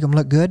make them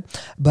look good,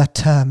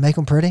 but make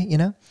them pretty, you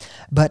know.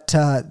 But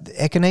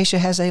Echinacea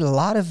has a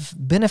lot of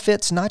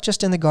benefits, not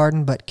just in the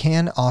garden, but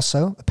can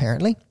also,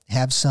 apparently,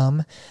 have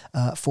some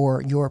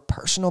for your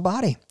personal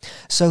body.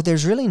 So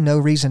there's really no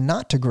reason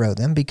not to grow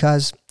them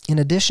because in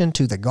addition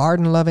to the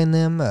garden loving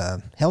them,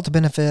 health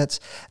benefits,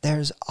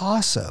 there's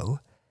also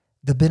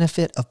the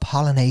benefit of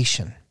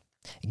pollination,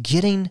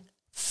 getting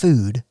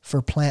food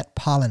for plant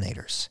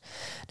pollinators.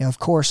 Now, of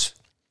course,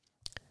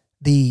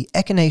 the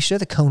Echinacea,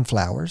 the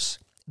coneflowers,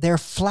 their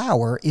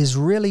flower is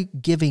really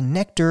giving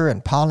nectar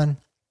and pollen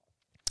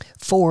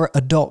for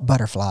adult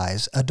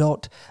butterflies,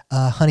 adult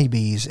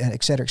honeybees, and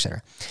et cetera, et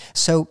cetera.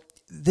 So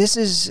this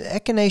is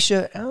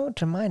Echinacea,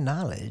 to my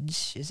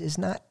knowledge, is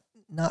not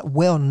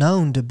well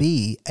known to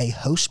be a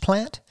host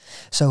plant.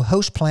 So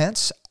host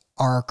plants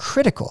are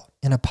critical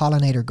in a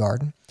pollinator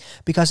garden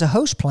because a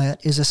host plant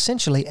is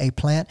essentially a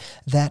plant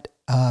that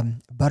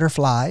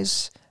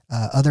butterflies,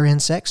 other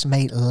insects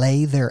may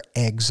lay their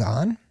eggs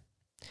on.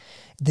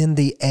 Then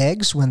the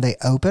eggs, when they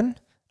open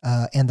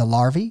and the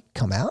larvae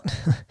come out,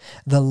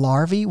 the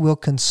larvae will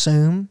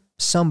consume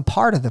some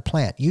part of the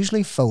plant,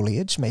 usually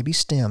foliage, maybe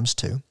stems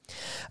too.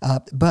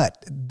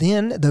 But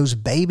then those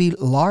baby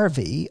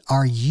larvae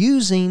are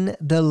using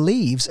the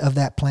leaves of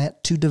that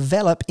plant to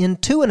develop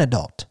into an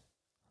adult.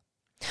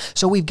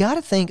 So we've got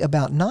to think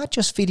about not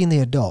just feeding the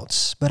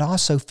adults, but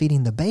also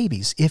feeding the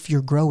babies if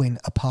you're growing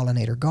a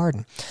pollinator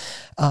garden.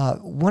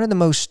 One of the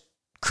most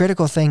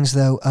critical things,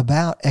 though,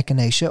 about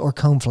Echinacea or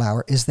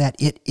coneflower is that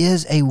it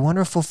is a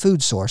wonderful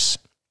food source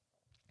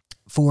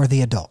for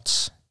the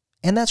adults.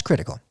 And that's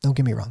critical. Don't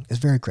get me wrong. It's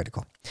very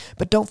critical.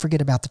 But don't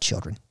forget about the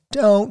children.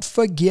 Don't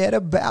forget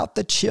about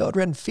the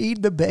children.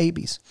 Feed the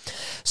babies.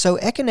 So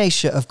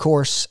Echinacea, of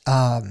course,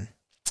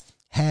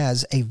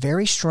 has a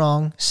very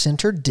strong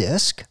center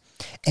disc.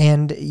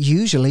 And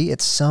usually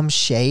it's some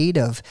shade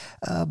of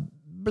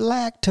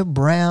black to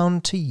brown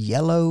to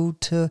yellow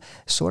to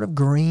sort of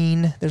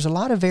green. There's a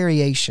lot of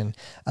variation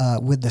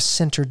with the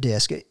center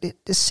disc. It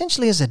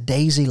essentially is a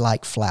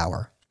daisy-like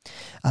flower.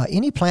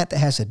 Any plant that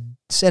has a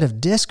set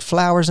of disc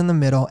flowers in the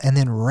middle and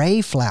then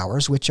ray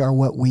flowers, which are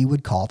what we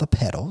would call the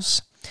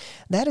petals,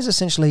 that is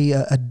essentially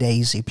a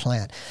daisy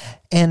plant.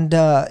 And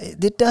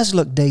it does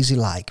look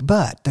daisy-like.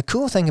 But the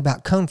cool thing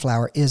about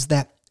coneflower is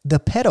that the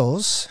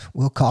petals,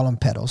 we'll call them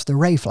petals, the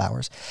ray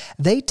flowers,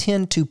 they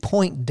tend to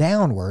point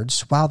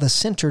downwards while the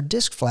center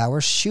disc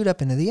flowers shoot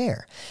up into the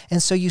air.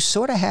 And so you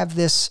sort of have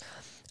this,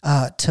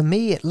 to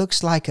me, it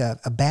looks like a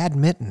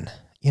badminton.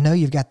 You know,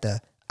 you've got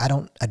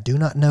I do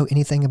not know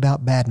anything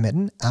about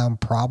badminton. I'm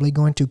probably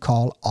going to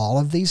call all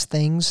of these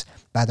things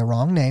by the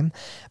wrong name,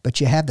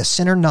 but you have the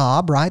center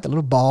knob, right? The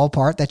little ball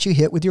part that you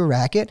hit with your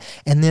racket,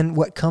 and then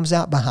what comes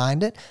out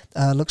behind it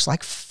looks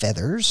like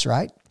feathers,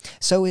 right?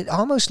 So it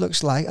almost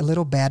looks like a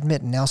little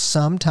badminton. Now,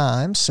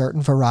 sometimes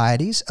certain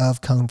varieties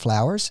of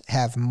coneflowers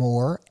have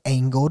more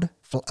angled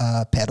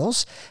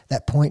petals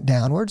that point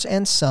downwards,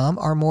 and some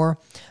are more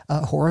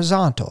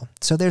horizontal.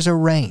 So there's a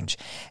range.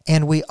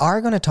 And we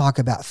are going to talk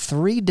about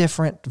 3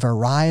 different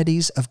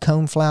varieties of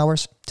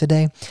coneflowers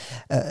today,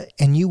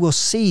 and you will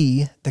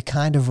see the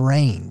kind of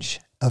range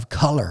of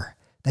color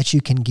that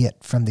you can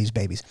get from these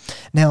babies.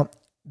 Now,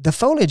 the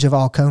foliage of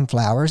all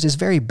coneflowers is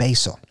very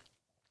basal.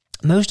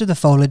 Most of the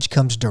foliage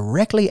comes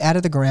directly out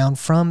of the ground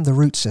from the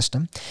root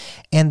system,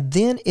 and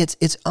then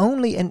it's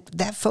only, and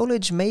that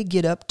foliage may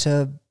get up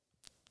to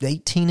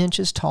 18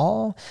 inches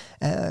tall,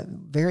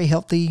 very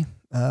healthy,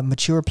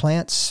 mature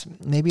plants,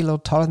 maybe a little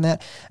taller than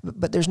that,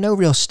 but there's no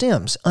real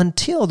stems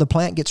until the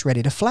plant gets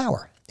ready to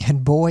flower.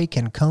 And boy,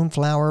 can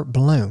coneflower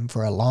bloom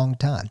for a long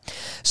time.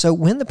 So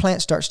when the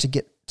plant starts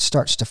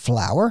to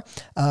flower,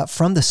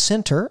 from the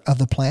center of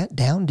the plant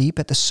down deep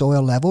at the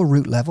soil level,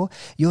 root level,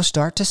 you'll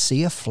start to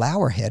see a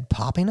flower head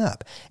popping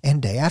up.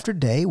 And day after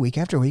day, week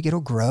after week,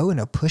 it'll grow and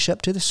it'll push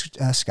up to the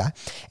sky.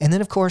 And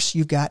then, of course,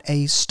 you've got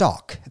a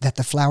stalk that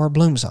the flower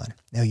blooms on.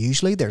 Now,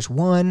 usually there's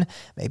one,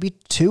 maybe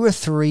 2 or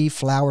 3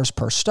 flowers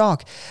per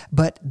stalk,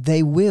 but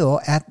they will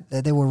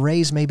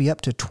raise maybe up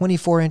to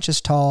 24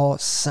 inches tall.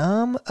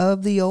 Some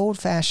of the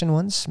old-fashioned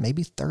ones,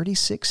 maybe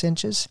 36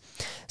 inches.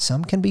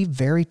 Some can be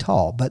very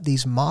tall, but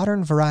these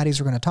modern varieties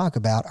we're going to talk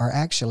about are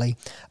actually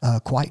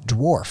quite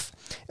dwarf,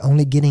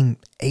 only getting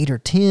 8 or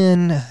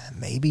 10,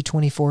 maybe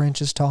 24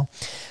 inches tall.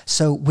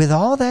 So with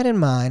all that in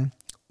mind,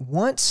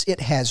 once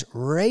it has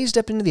raised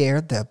up into the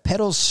air, the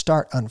petals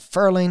start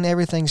unfurling,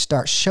 everything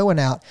starts showing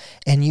out,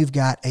 and you've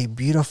got a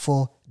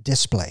beautiful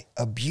display,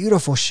 a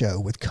beautiful show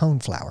with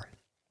coneflower.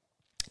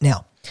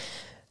 Now,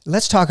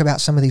 let's talk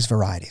about some of these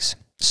varieties.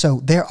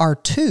 So there are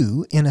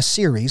 2 in a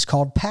series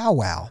called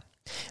Powwow.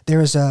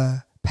 There's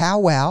a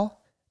Powwow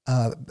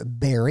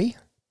berry.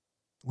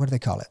 What do they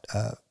call it?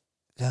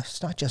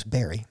 It's not just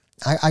berry.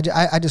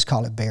 I just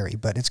call it berry,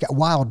 but it's got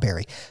wild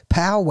berry.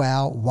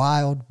 Powwow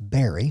wild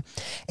berry,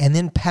 and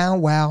then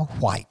Powwow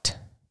white.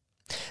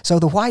 So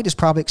the white is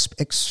probably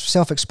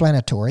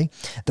self-explanatory.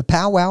 The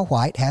Powwow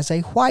white has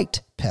a white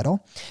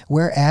petal,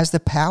 whereas the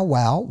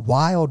Powwow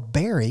wild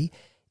berry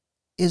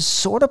is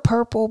sort of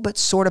purple, but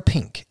sort of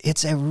pink.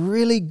 It's a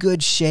really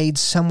good shade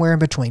somewhere in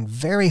between.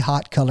 Very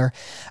hot color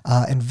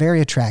and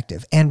very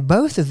attractive. And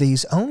both of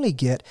these only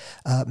get,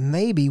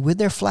 maybe with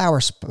their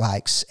flower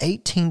spikes,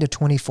 18 to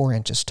 24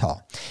 inches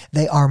tall.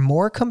 They are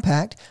more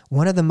compact,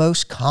 one of the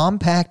most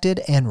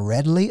compacted and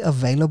readily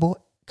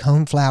available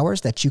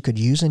coneflowers that you could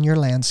use in your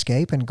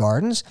landscape and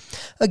gardens.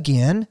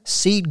 Again,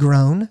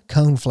 seed-grown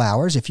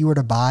coneflowers. If you were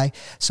to buy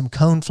some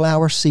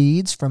coneflower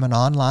seeds from an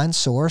online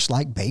source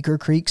like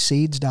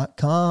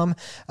BakerCreekSeeds.com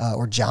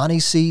or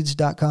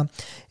JohnnySeeds.com,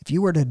 if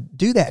you were to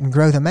do that and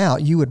grow them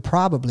out, you would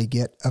probably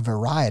get a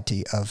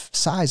variety of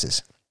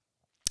sizes.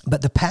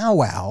 But the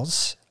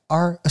Powwows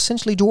are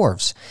essentially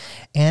dwarves,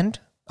 and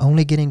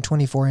only getting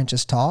 24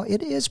 inches tall,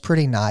 it is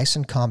pretty nice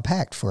and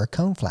compact for a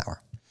coneflower.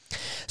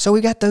 So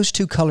we got those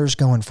 2 colors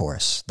going for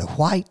us. The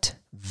white,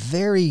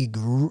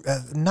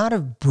 not a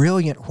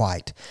brilliant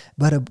white,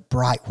 but a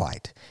bright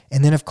white.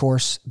 And then, of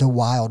course, the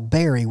wild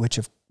berry, which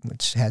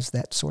has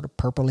that sort of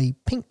purpley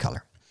pink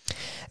color.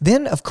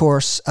 Then, of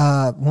course,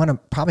 one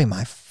of probably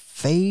my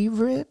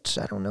favorites,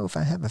 I don't know if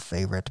I have a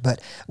favorite, but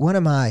one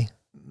of my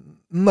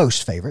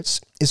most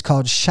favorites is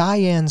called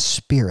Cheyenne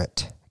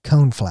Spirit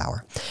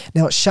coneflower.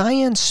 Now,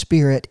 Cheyenne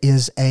Spirit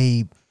is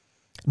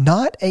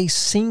not a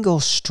single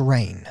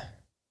strain.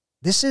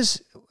 This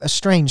is a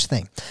strange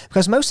thing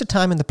because most of the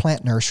time in the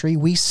plant nursery,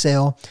 we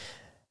sell,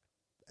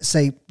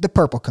 say, the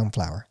purple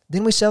coneflower.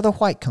 Then we sell the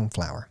white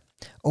coneflower.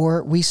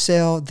 Or we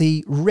sell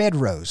the red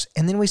rose.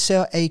 And then we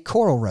sell a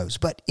coral rose.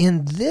 But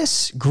in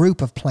this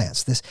group of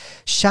plants, this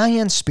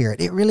Cheyenne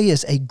Spirit, it really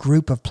is a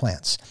group of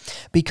plants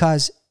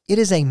because it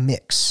is a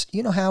mix.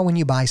 You know how when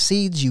you buy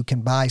seeds, you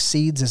can buy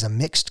seeds as a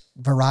mixed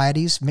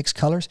varieties, mixed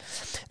colors?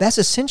 That's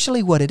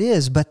essentially what it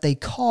is, but they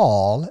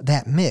call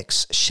that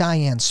mix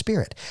Cheyenne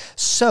Spirit.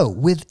 So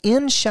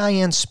within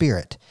Cheyenne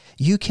Spirit,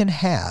 you can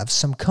have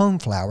some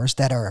coneflowers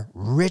that are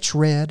rich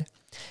red,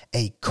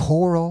 a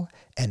coral,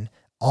 an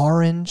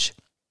orange.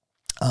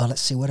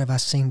 Let's see, what have I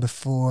seen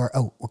before?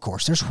 Oh, of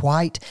course, there's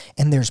white,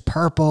 and there's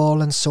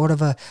purple, and sort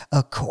of a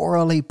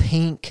corally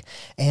pink,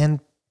 and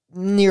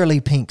nearly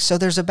pink. So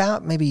there's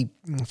about maybe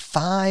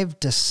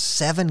 5 to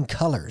 7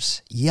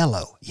 colors.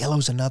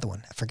 Yellow's another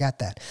one. I forgot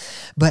that.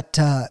 But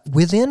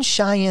within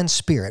Cheyenne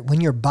Spirit,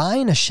 when you're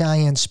buying a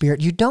Cheyenne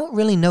Spirit, you don't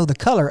really know the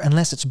color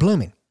unless it's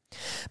blooming.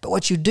 But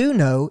what you do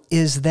know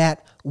is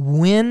that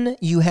when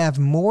you have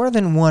more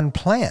than one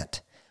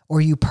plant,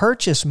 or you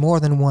purchase more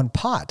than one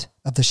pot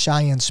of the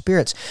Cheyenne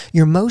Spirits,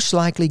 you're most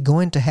likely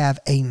going to have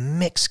a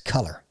mixed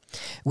color,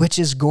 which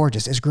is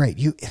gorgeous. It's great.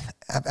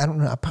 I don't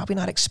know, I'm probably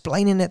not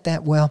explaining it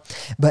that well,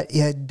 but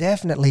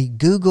definitely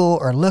Google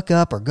or look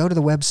up or go to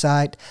the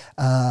website,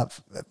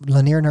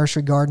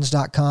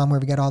 LanierNurseryGardens.com, where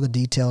we got all the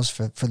details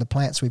for the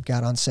plants we've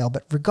got on sale.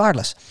 But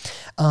regardless,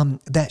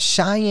 that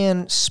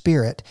Cheyenne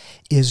Spirit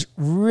is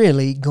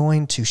really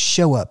going to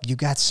show up. You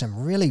got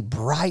some really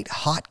bright,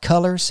 hot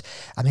colors.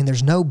 I mean,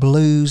 there's no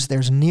blues.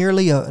 There's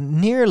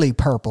nearly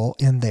purple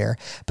in there,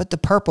 but the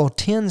purple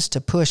tends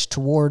to push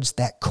towards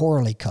that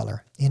corally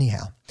color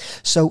anyhow.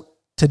 So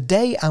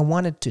today, I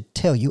wanted to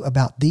tell you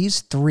about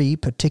these 3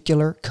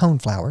 particular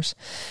coneflowers.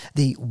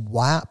 The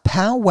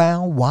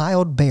Powwow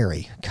Wild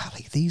Berry.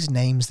 Golly, these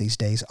names these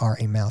days are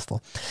a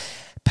mouthful.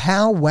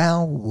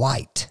 Powwow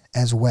White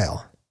as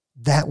well.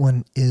 That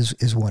one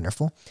is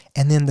wonderful.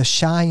 And then the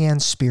Cheyenne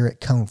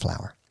Spirit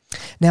coneflower.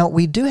 Now,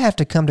 we do have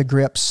to come to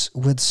grips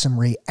with some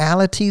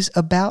realities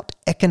about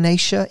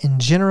Echinacea in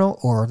general,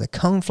 or the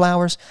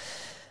coneflowers.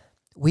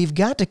 We've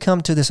got to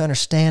come to this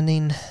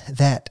understanding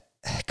that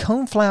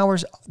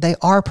coneflowers, they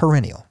are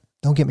perennial.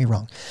 Don't get me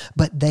wrong.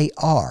 But they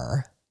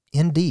are,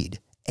 indeed,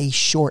 a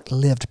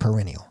short-lived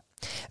perennial.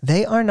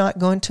 They are not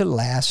going to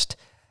last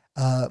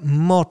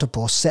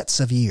multiple sets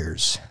of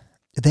years.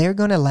 They're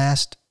going to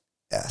last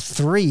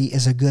 3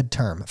 is a good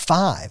term.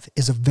 5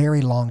 is a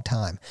very long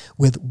time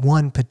with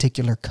one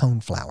particular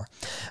coneflower.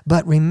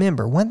 But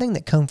remember, one thing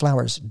that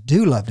coneflowers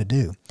do love to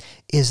do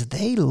is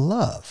they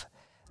love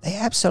They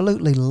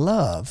absolutely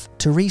love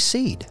to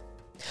reseed.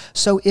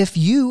 So if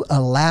you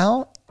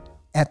allow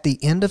at the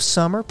end of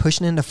summer,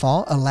 pushing into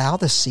fall, allow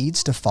the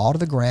seeds to fall to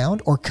the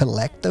ground or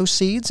collect those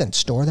seeds and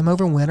store them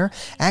over winter.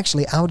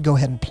 Actually, I would go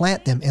ahead and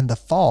plant them in the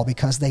fall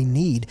because they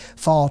need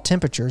fall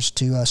temperatures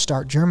to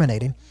start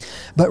germinating.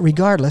 But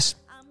regardless,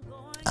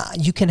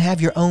 you can have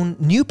your own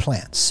new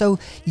plants. So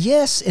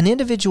yes, an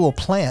individual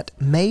plant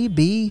may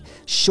be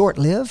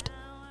short-lived,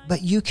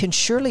 but you can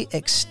surely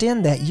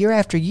extend that year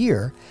after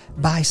year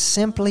by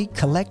simply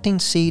collecting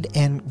seed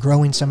and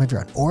growing some of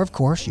your own. Or, of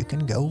course, you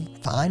can go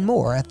find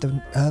more at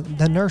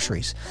the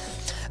nurseries.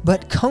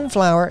 But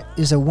coneflower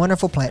is a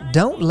wonderful plant.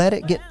 Don't let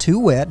it get too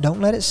wet. Don't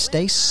let it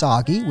stay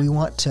soggy. We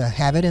want to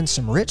have it in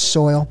some rich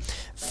soil,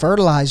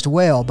 fertilized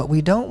well, but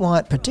we don't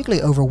want,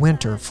 particularly over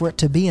winter, for it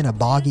to be in a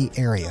boggy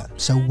area,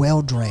 so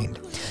well drained.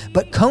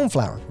 But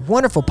coneflower,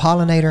 wonderful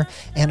pollinator,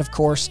 and of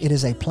course, it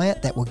is a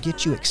plant that will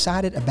get you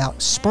excited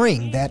about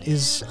spring that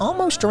is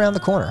almost around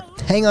the corner.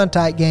 Hang on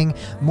tight, gang.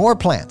 More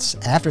plants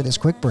after this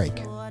quick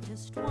break.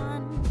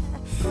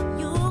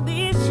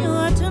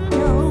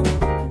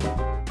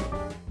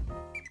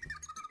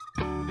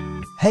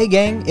 Hey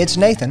gang, it's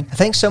Nathan.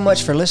 Thanks so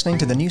much for listening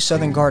to the New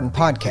Southern Garden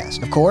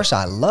podcast. Of course,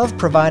 I love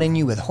providing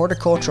you with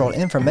horticultural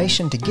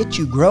information to get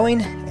you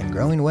growing and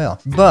growing well.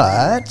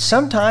 But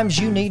sometimes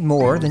you need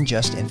more than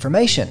just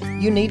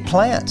information. You need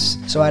plants.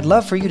 So I'd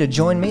love for you to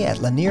join me at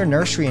Lanier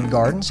Nursery and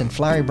Gardens in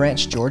Flowery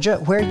Branch, Georgia,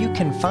 where you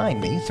can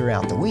find me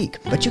throughout the week.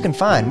 But you can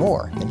find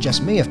more than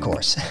just me, of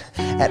course.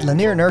 At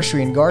Lanier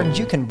Nursery and Gardens,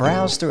 you can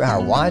browse through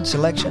our wide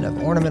selection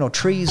of ornamental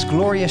trees,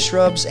 glorious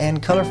shrubs,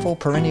 and colorful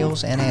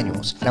perennials and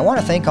annuals. And I want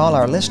to thank all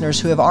our listeners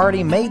who have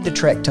already made the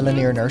trek to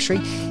Lanier Nursery.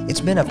 It's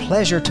been a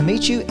pleasure to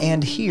meet you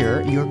and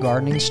hear your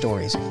gardening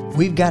stories.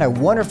 We've got a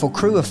wonderful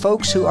crew of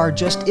folks who are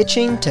just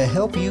itching to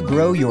help you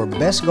grow your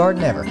best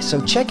garden ever. So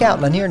check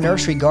out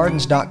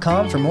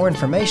LanierNurseryGardens.com for more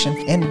information,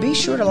 and be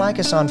sure to like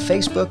us on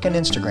Facebook and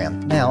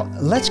Instagram. Now,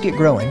 let's get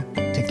growing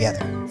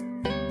together.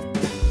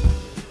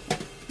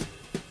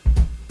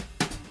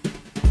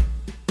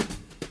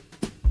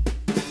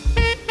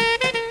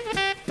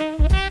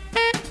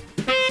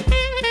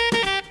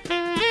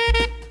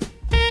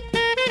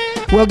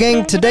 Well,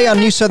 gang, today on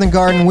New Southern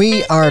Garden,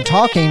 we are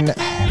talking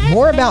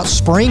more about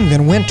spring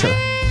than winter.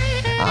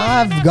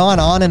 I've gone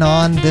on and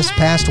on this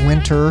past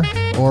winter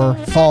or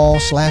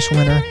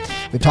fall/winter.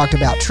 We've talked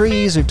about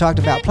trees, we've talked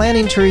about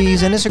planting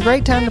trees, and it's a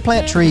great time to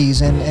plant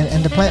trees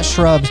and to plant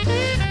shrubs.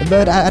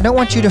 But I don't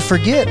want you to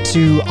forget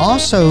to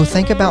also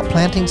think about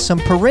planting some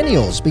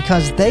perennials,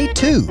 because they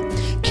too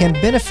can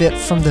benefit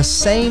from the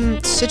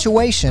same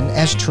situation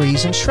as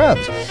trees and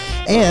shrubs.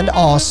 And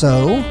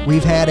also,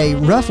 we've had a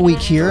rough week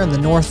here in the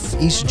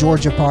northeast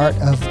Georgia part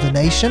of the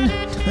nation.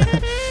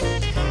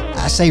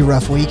 I say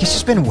rough week, it's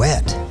just been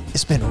wet.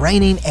 It's been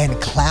raining and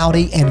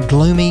cloudy and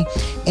gloomy,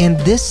 and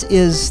this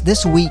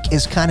week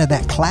is kind of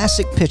that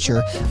classic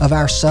picture of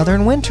our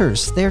southern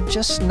winters. They're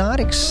just not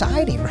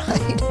exciting,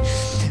 right?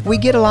 We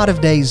get a lot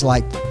of days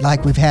like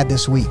we've had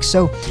this week.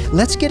 So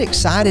let's get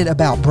excited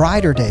about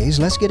brighter days.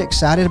 Let's get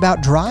excited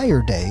about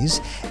drier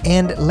days,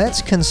 and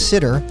let's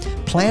consider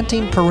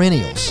planting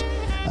perennials.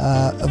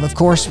 Of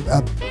course,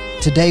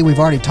 today we've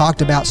already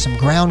talked about some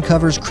ground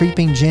covers: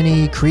 creeping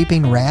jenny,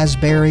 creeping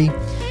raspberry,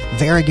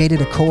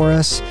 variegated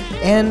acorus,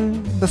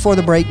 and before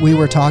the break we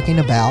were talking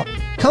about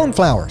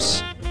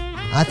coneflowers.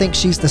 I think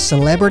she's the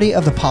celebrity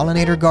of the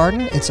pollinator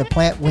garden. It's a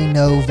plant we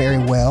know very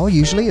well,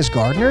 usually as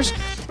gardeners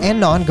and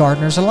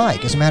non-gardeners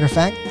alike. As a matter of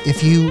fact,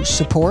 if you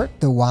support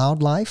the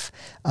Wildlife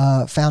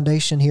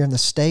Foundation here in the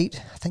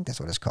state, I think that's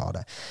what it's called,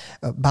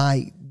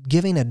 by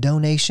giving a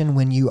donation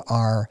when you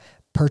are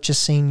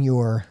purchasing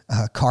your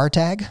car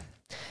tag,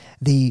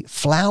 the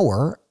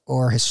flower,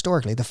 or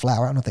historically the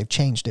flower, I don't know if they've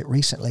changed it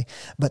recently,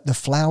 but the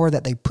flower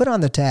that they put on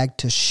the tag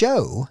to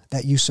show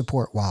that you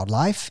support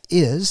wildlife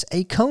is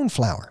a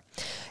coneflower.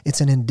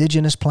 It's an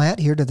indigenous plant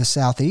here to the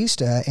southeast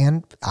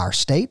and our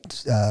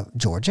state,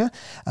 Georgia.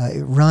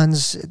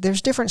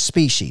 There's different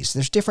species,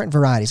 there's different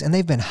varieties, and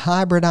they've been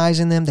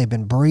hybridizing them, they've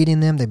been breeding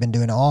them, they've been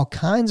doing all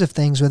kinds of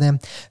things with them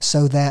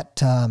so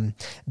that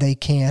they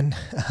can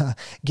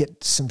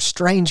get some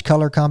strange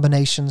color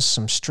combinations,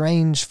 some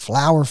strange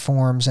flower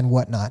forms and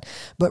whatnot.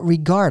 But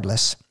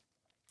regardless,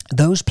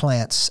 those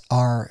plants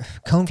are,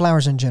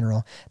 coneflowers in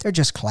general, they're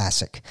just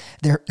classic.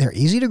 They're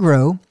easy to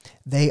grow.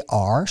 They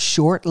are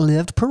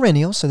short-lived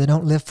perennials, so they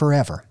don't live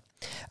forever.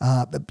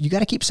 But you got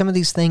to keep some of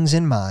these things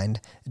in mind.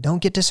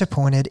 Don't get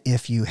disappointed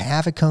if you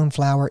have a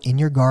coneflower in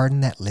your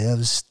garden that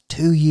lives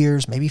 2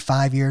 years, maybe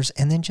 5 years,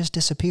 and then just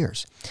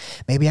disappears.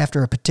 Maybe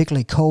after a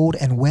particularly cold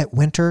and wet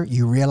winter,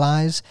 you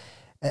realize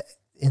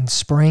in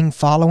spring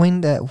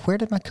following, where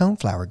did my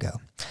coneflower go?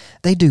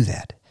 They do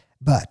that,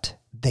 but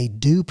they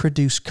do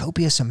produce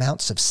copious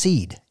amounts of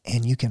seed,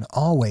 and you can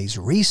always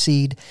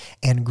reseed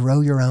and grow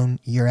your own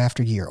year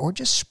after year, or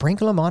just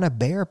sprinkle them on a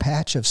bare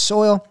patch of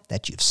soil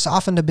that you've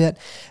softened a bit.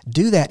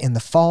 Do that in the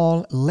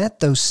fall.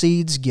 Let those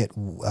seeds get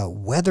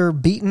weather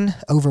beaten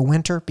over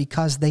winter,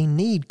 because they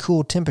need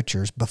cool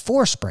temperatures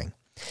before spring.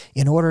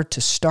 in order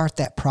to start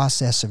that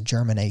process of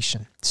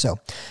germination. So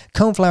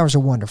coneflowers are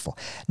wonderful.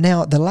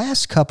 Now, the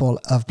last couple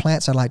of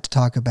plants I'd like to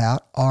talk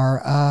about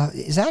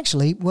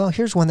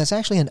here's one that's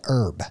actually an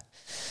herb.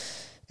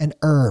 An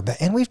herb.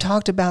 And we've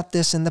talked about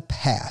this in the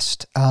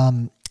past.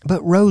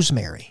 But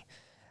rosemary.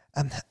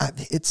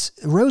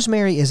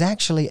 Rosemary is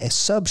actually a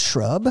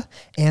subshrub,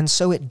 and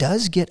so it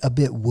does get a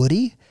bit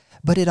woody,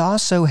 but it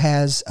also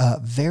has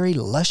very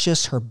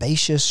luscious,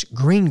 herbaceous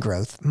green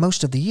growth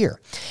most of the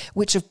year,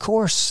 which of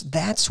course,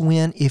 that's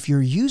when, if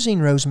you're using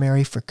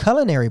rosemary for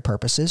culinary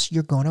purposes,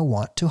 you're going to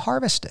want to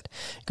harvest it.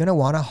 You're going to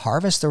want to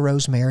harvest the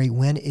rosemary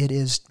when it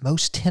is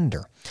most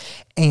tender.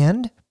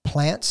 And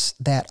plants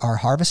that are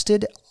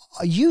harvested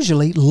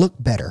usually look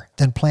better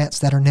than plants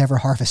that are never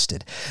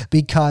harvested,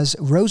 because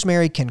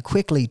rosemary can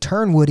quickly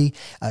turn woody.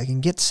 You can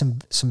get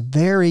some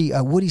very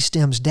woody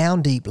stems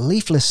down deep,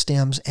 leafless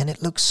stems, and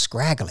it looks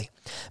scraggly.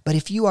 But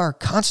if you are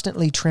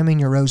constantly trimming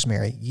your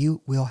rosemary,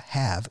 you will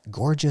have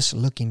gorgeous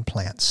looking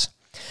plants.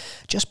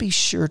 Just be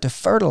sure to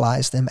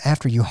fertilize them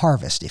after you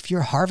harvest. If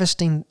you're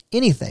harvesting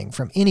anything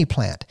from any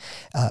plant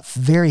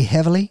very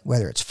heavily,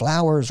 whether it's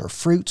flowers or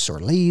fruits or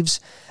leaves,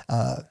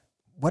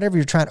 whatever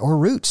you're trying, or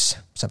roots.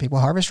 Some people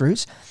harvest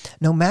roots.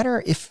 No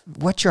matter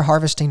what you're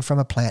harvesting from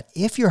a plant,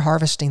 if you're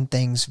harvesting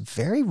things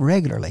very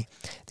regularly,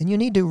 then you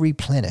need to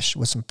replenish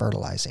with some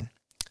fertilizing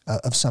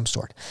of some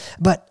sort.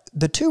 But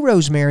the two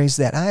rosemaries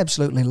that I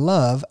absolutely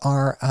love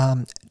are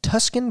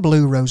Tuscan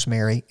blue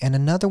rosemary and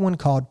another one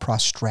called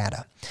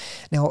prostrata.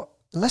 Now,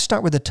 let's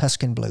start with the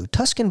Tuscan blue.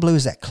 Tuscan blue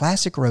is that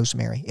classic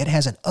rosemary. It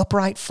has an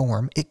upright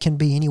form. It can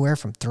be anywhere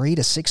from 3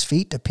 to 6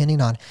 feet, depending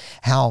on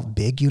how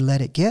big you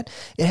let it get.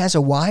 It has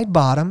a wide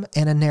bottom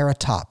and a narrow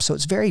top, so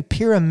it's very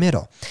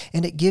pyramidal.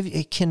 And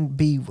it can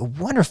be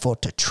wonderful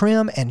to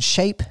trim and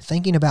shape.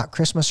 Thinking about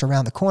Christmas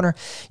around the corner,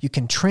 you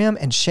can trim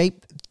and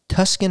shape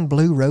Tuscan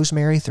blue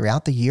rosemary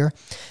throughout the year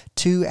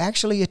to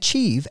actually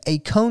achieve a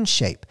cone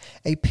shape,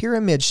 a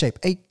pyramid shape,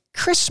 a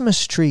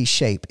Christmas tree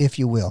shape, if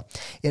you will.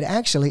 It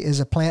actually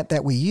is a plant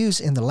that we use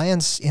in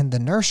the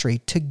nursery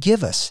to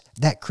give us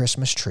that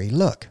Christmas tree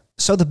look.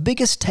 So the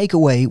biggest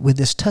takeaway with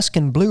this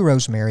Tuscan blue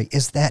rosemary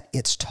is that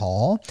it's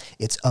tall,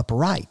 it's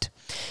upright.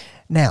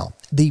 Now,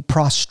 the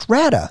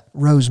prostrata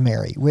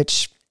rosemary,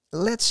 which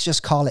let's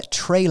just call it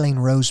trailing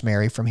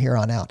rosemary from here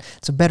on out.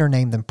 It's a better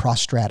name than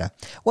prostrata.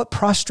 What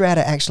prostrata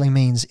actually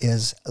means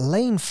is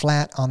laying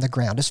flat on the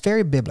ground. It's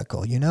very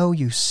biblical. You know,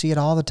 you see it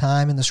all the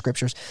time in the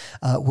scriptures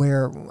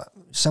where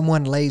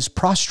someone lays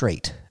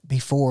prostrate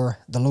before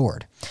the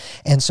Lord.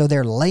 And so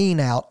they're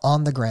laying out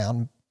on the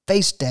ground,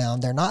 face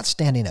down. They're not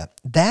standing up.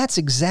 That's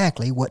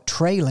exactly what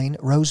trailing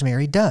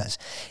rosemary does.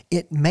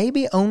 It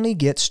maybe only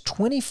gets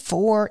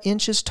 24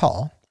 inches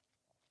tall,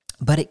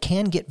 but it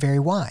can get very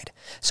wide.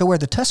 So where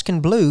the Tuscan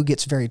blue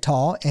gets very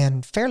tall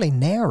and fairly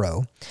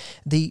narrow,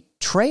 the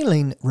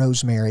trailing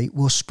rosemary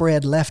will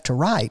spread left to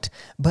right,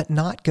 but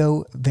not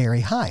go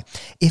very high.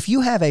 If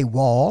you have a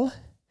wall,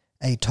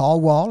 a tall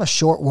wall, a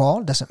short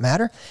wall, doesn't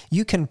matter,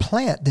 you can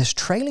plant this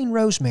trailing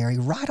rosemary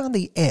right on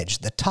the edge,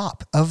 the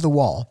top of the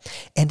wall,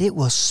 and it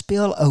will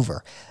spill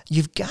over.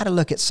 You've got to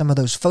look at some of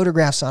those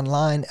photographs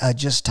online.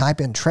 Just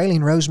type in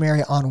trailing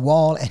rosemary on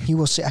wall, and you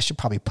will see. I should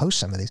probably post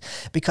some of these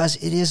because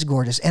it is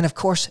gorgeous. And of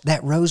course,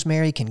 that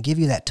rosemary can give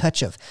you that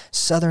touch of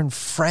southern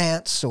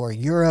France or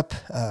Europe,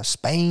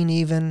 Spain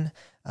even,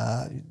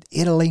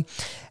 Italy,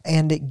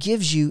 and it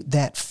gives you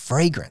that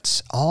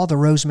fragrance. All the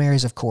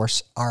rosemaries, of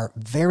course, are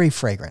very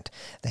fragrant.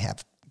 They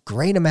have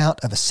great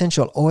amount of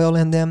essential oil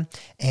in them,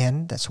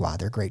 and that's why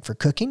they're great for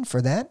cooking.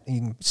 For that,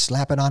 you can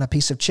slap it on a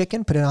piece of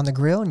chicken, put it on the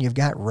grill, and you've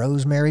got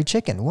rosemary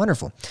chicken.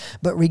 Wonderful.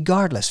 But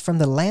regardless, from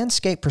the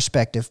landscape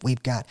perspective,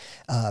 we've got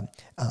an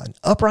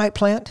upright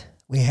plant.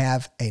 We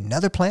have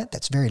another plant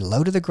that's very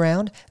low to the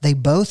ground. They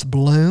both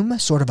bloom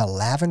sort of a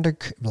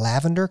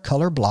lavender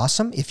color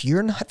blossom. If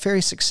you're not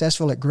very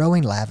successful at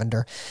growing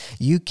lavender,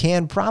 you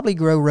can probably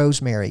grow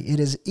rosemary. It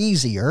is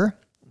easier,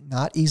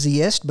 not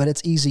easiest, but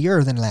it's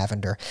easier than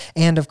lavender.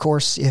 And of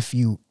course, if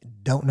you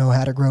don't know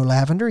how to grow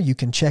lavender, you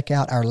can check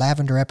out our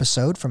lavender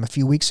episode from a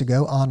few weeks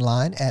ago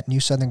online at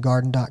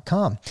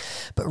newsoutherngarden.com.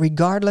 But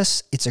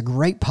regardless, it's a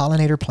great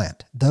pollinator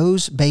plant.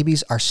 Those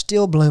babies are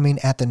still blooming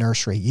at the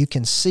nursery. You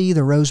can see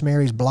the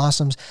rosemary's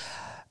blossoms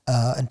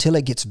until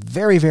it gets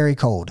very, very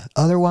cold.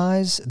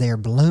 Otherwise, they're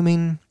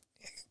blooming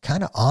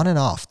kind of on and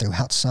off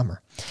throughout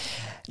summer.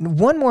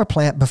 One more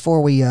plant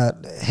before we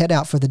head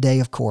out for the day,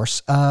 of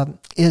course,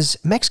 is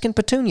Mexican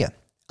petunia.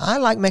 I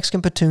like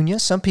Mexican petunia.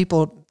 Some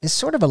people, it's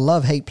sort of a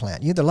love-hate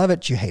plant. You either love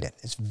it or you hate it.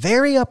 It's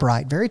very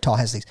upright, very tall,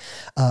 has these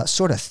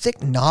sort of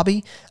thick,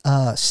 knobby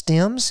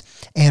stems.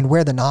 And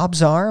where the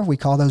knobs are, we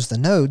call those the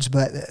nodes,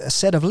 but a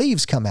set of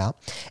leaves come out.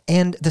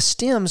 And the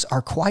stems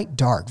are quite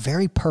dark,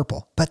 very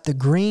purple. But the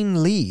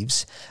green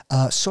leaves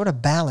sort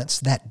of balance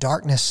that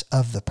darkness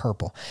of the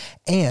purple.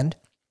 And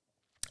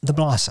the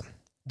blossom.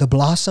 The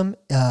blossom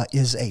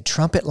is a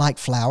trumpet-like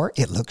flower.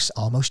 It looks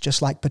almost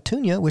just like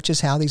petunia, which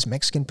is how these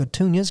Mexican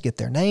petunias get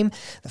their name.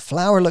 The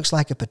flower looks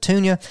like a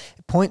petunia.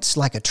 It points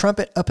like a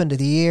trumpet up into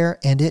the air,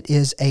 and it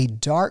is a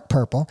dark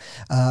purple,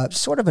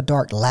 sort of a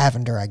dark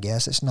lavender, I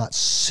guess. It's not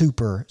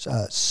super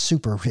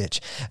rich,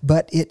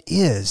 but it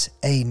is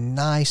a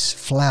nice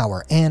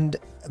flower. And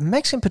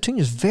Mexican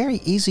petunia is very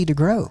easy to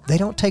grow. They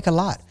don't take a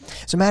lot.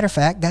 As a matter of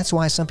fact, that's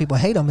why some people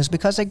hate them, is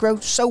because they grow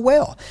so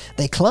well.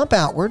 They clump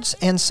outwards,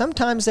 and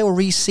sometimes they'll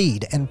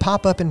reseed and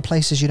pop up in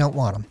places you don't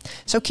want them.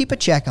 So keep a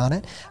check on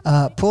it.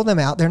 Pull them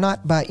out. They're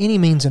not by any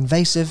means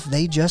invasive.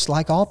 They, just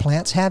like all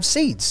plants, have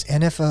seeds.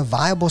 And if a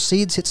viable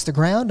seed hits the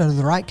ground under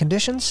the right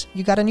conditions,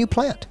 you got a new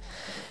plant.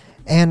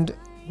 And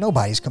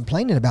nobody's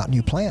complaining about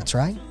new plants,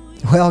 right?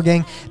 Well,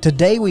 gang,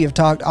 today we have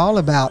talked all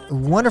about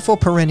wonderful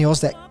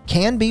perennials that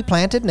can be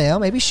planted now,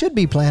 maybe should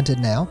be planted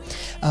now.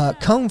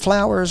 Cone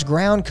flowers,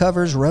 ground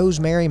covers,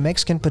 rosemary,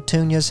 Mexican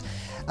petunias.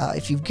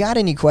 If you've got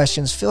any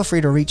questions, feel free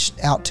to reach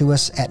out to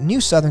us at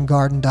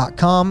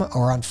newsoutherngarden.com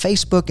or on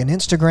Facebook and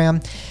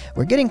Instagram.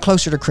 We're getting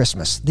closer to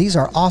Christmas. These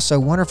are also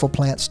wonderful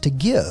plants to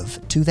give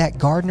to that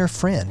gardener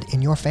friend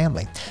in your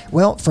family.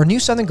 Well, for New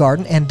Southern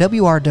Garden and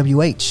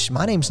WRWH,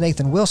 my name's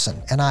Nathan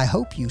Wilson, and I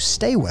hope you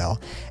stay well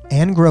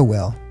and grow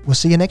well. We'll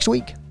see you next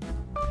week.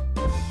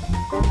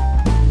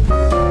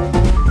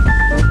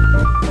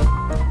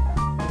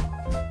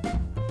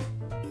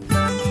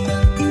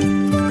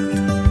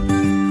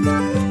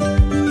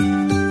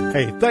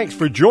 Hey, thanks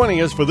for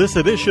joining us for this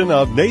edition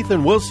of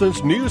Nathan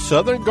Wilson's New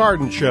Southern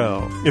Garden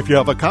Show. If you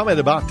have a comment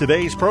about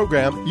today's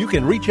program, you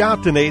can reach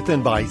out to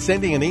Nathan by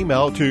sending an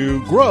email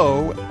to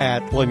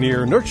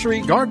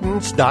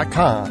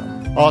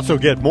grow@lanierNurseryGardens.com. Also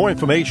get more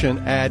information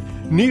at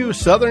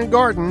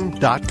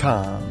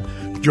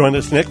newsoutherngarden.com. Join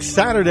us next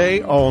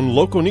Saturday on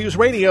Local News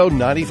Radio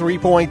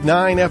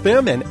 93.9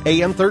 FM and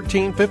AM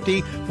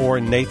 1350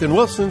 for Nathan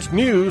Wilson's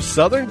New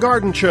Southern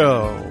Garden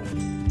Show.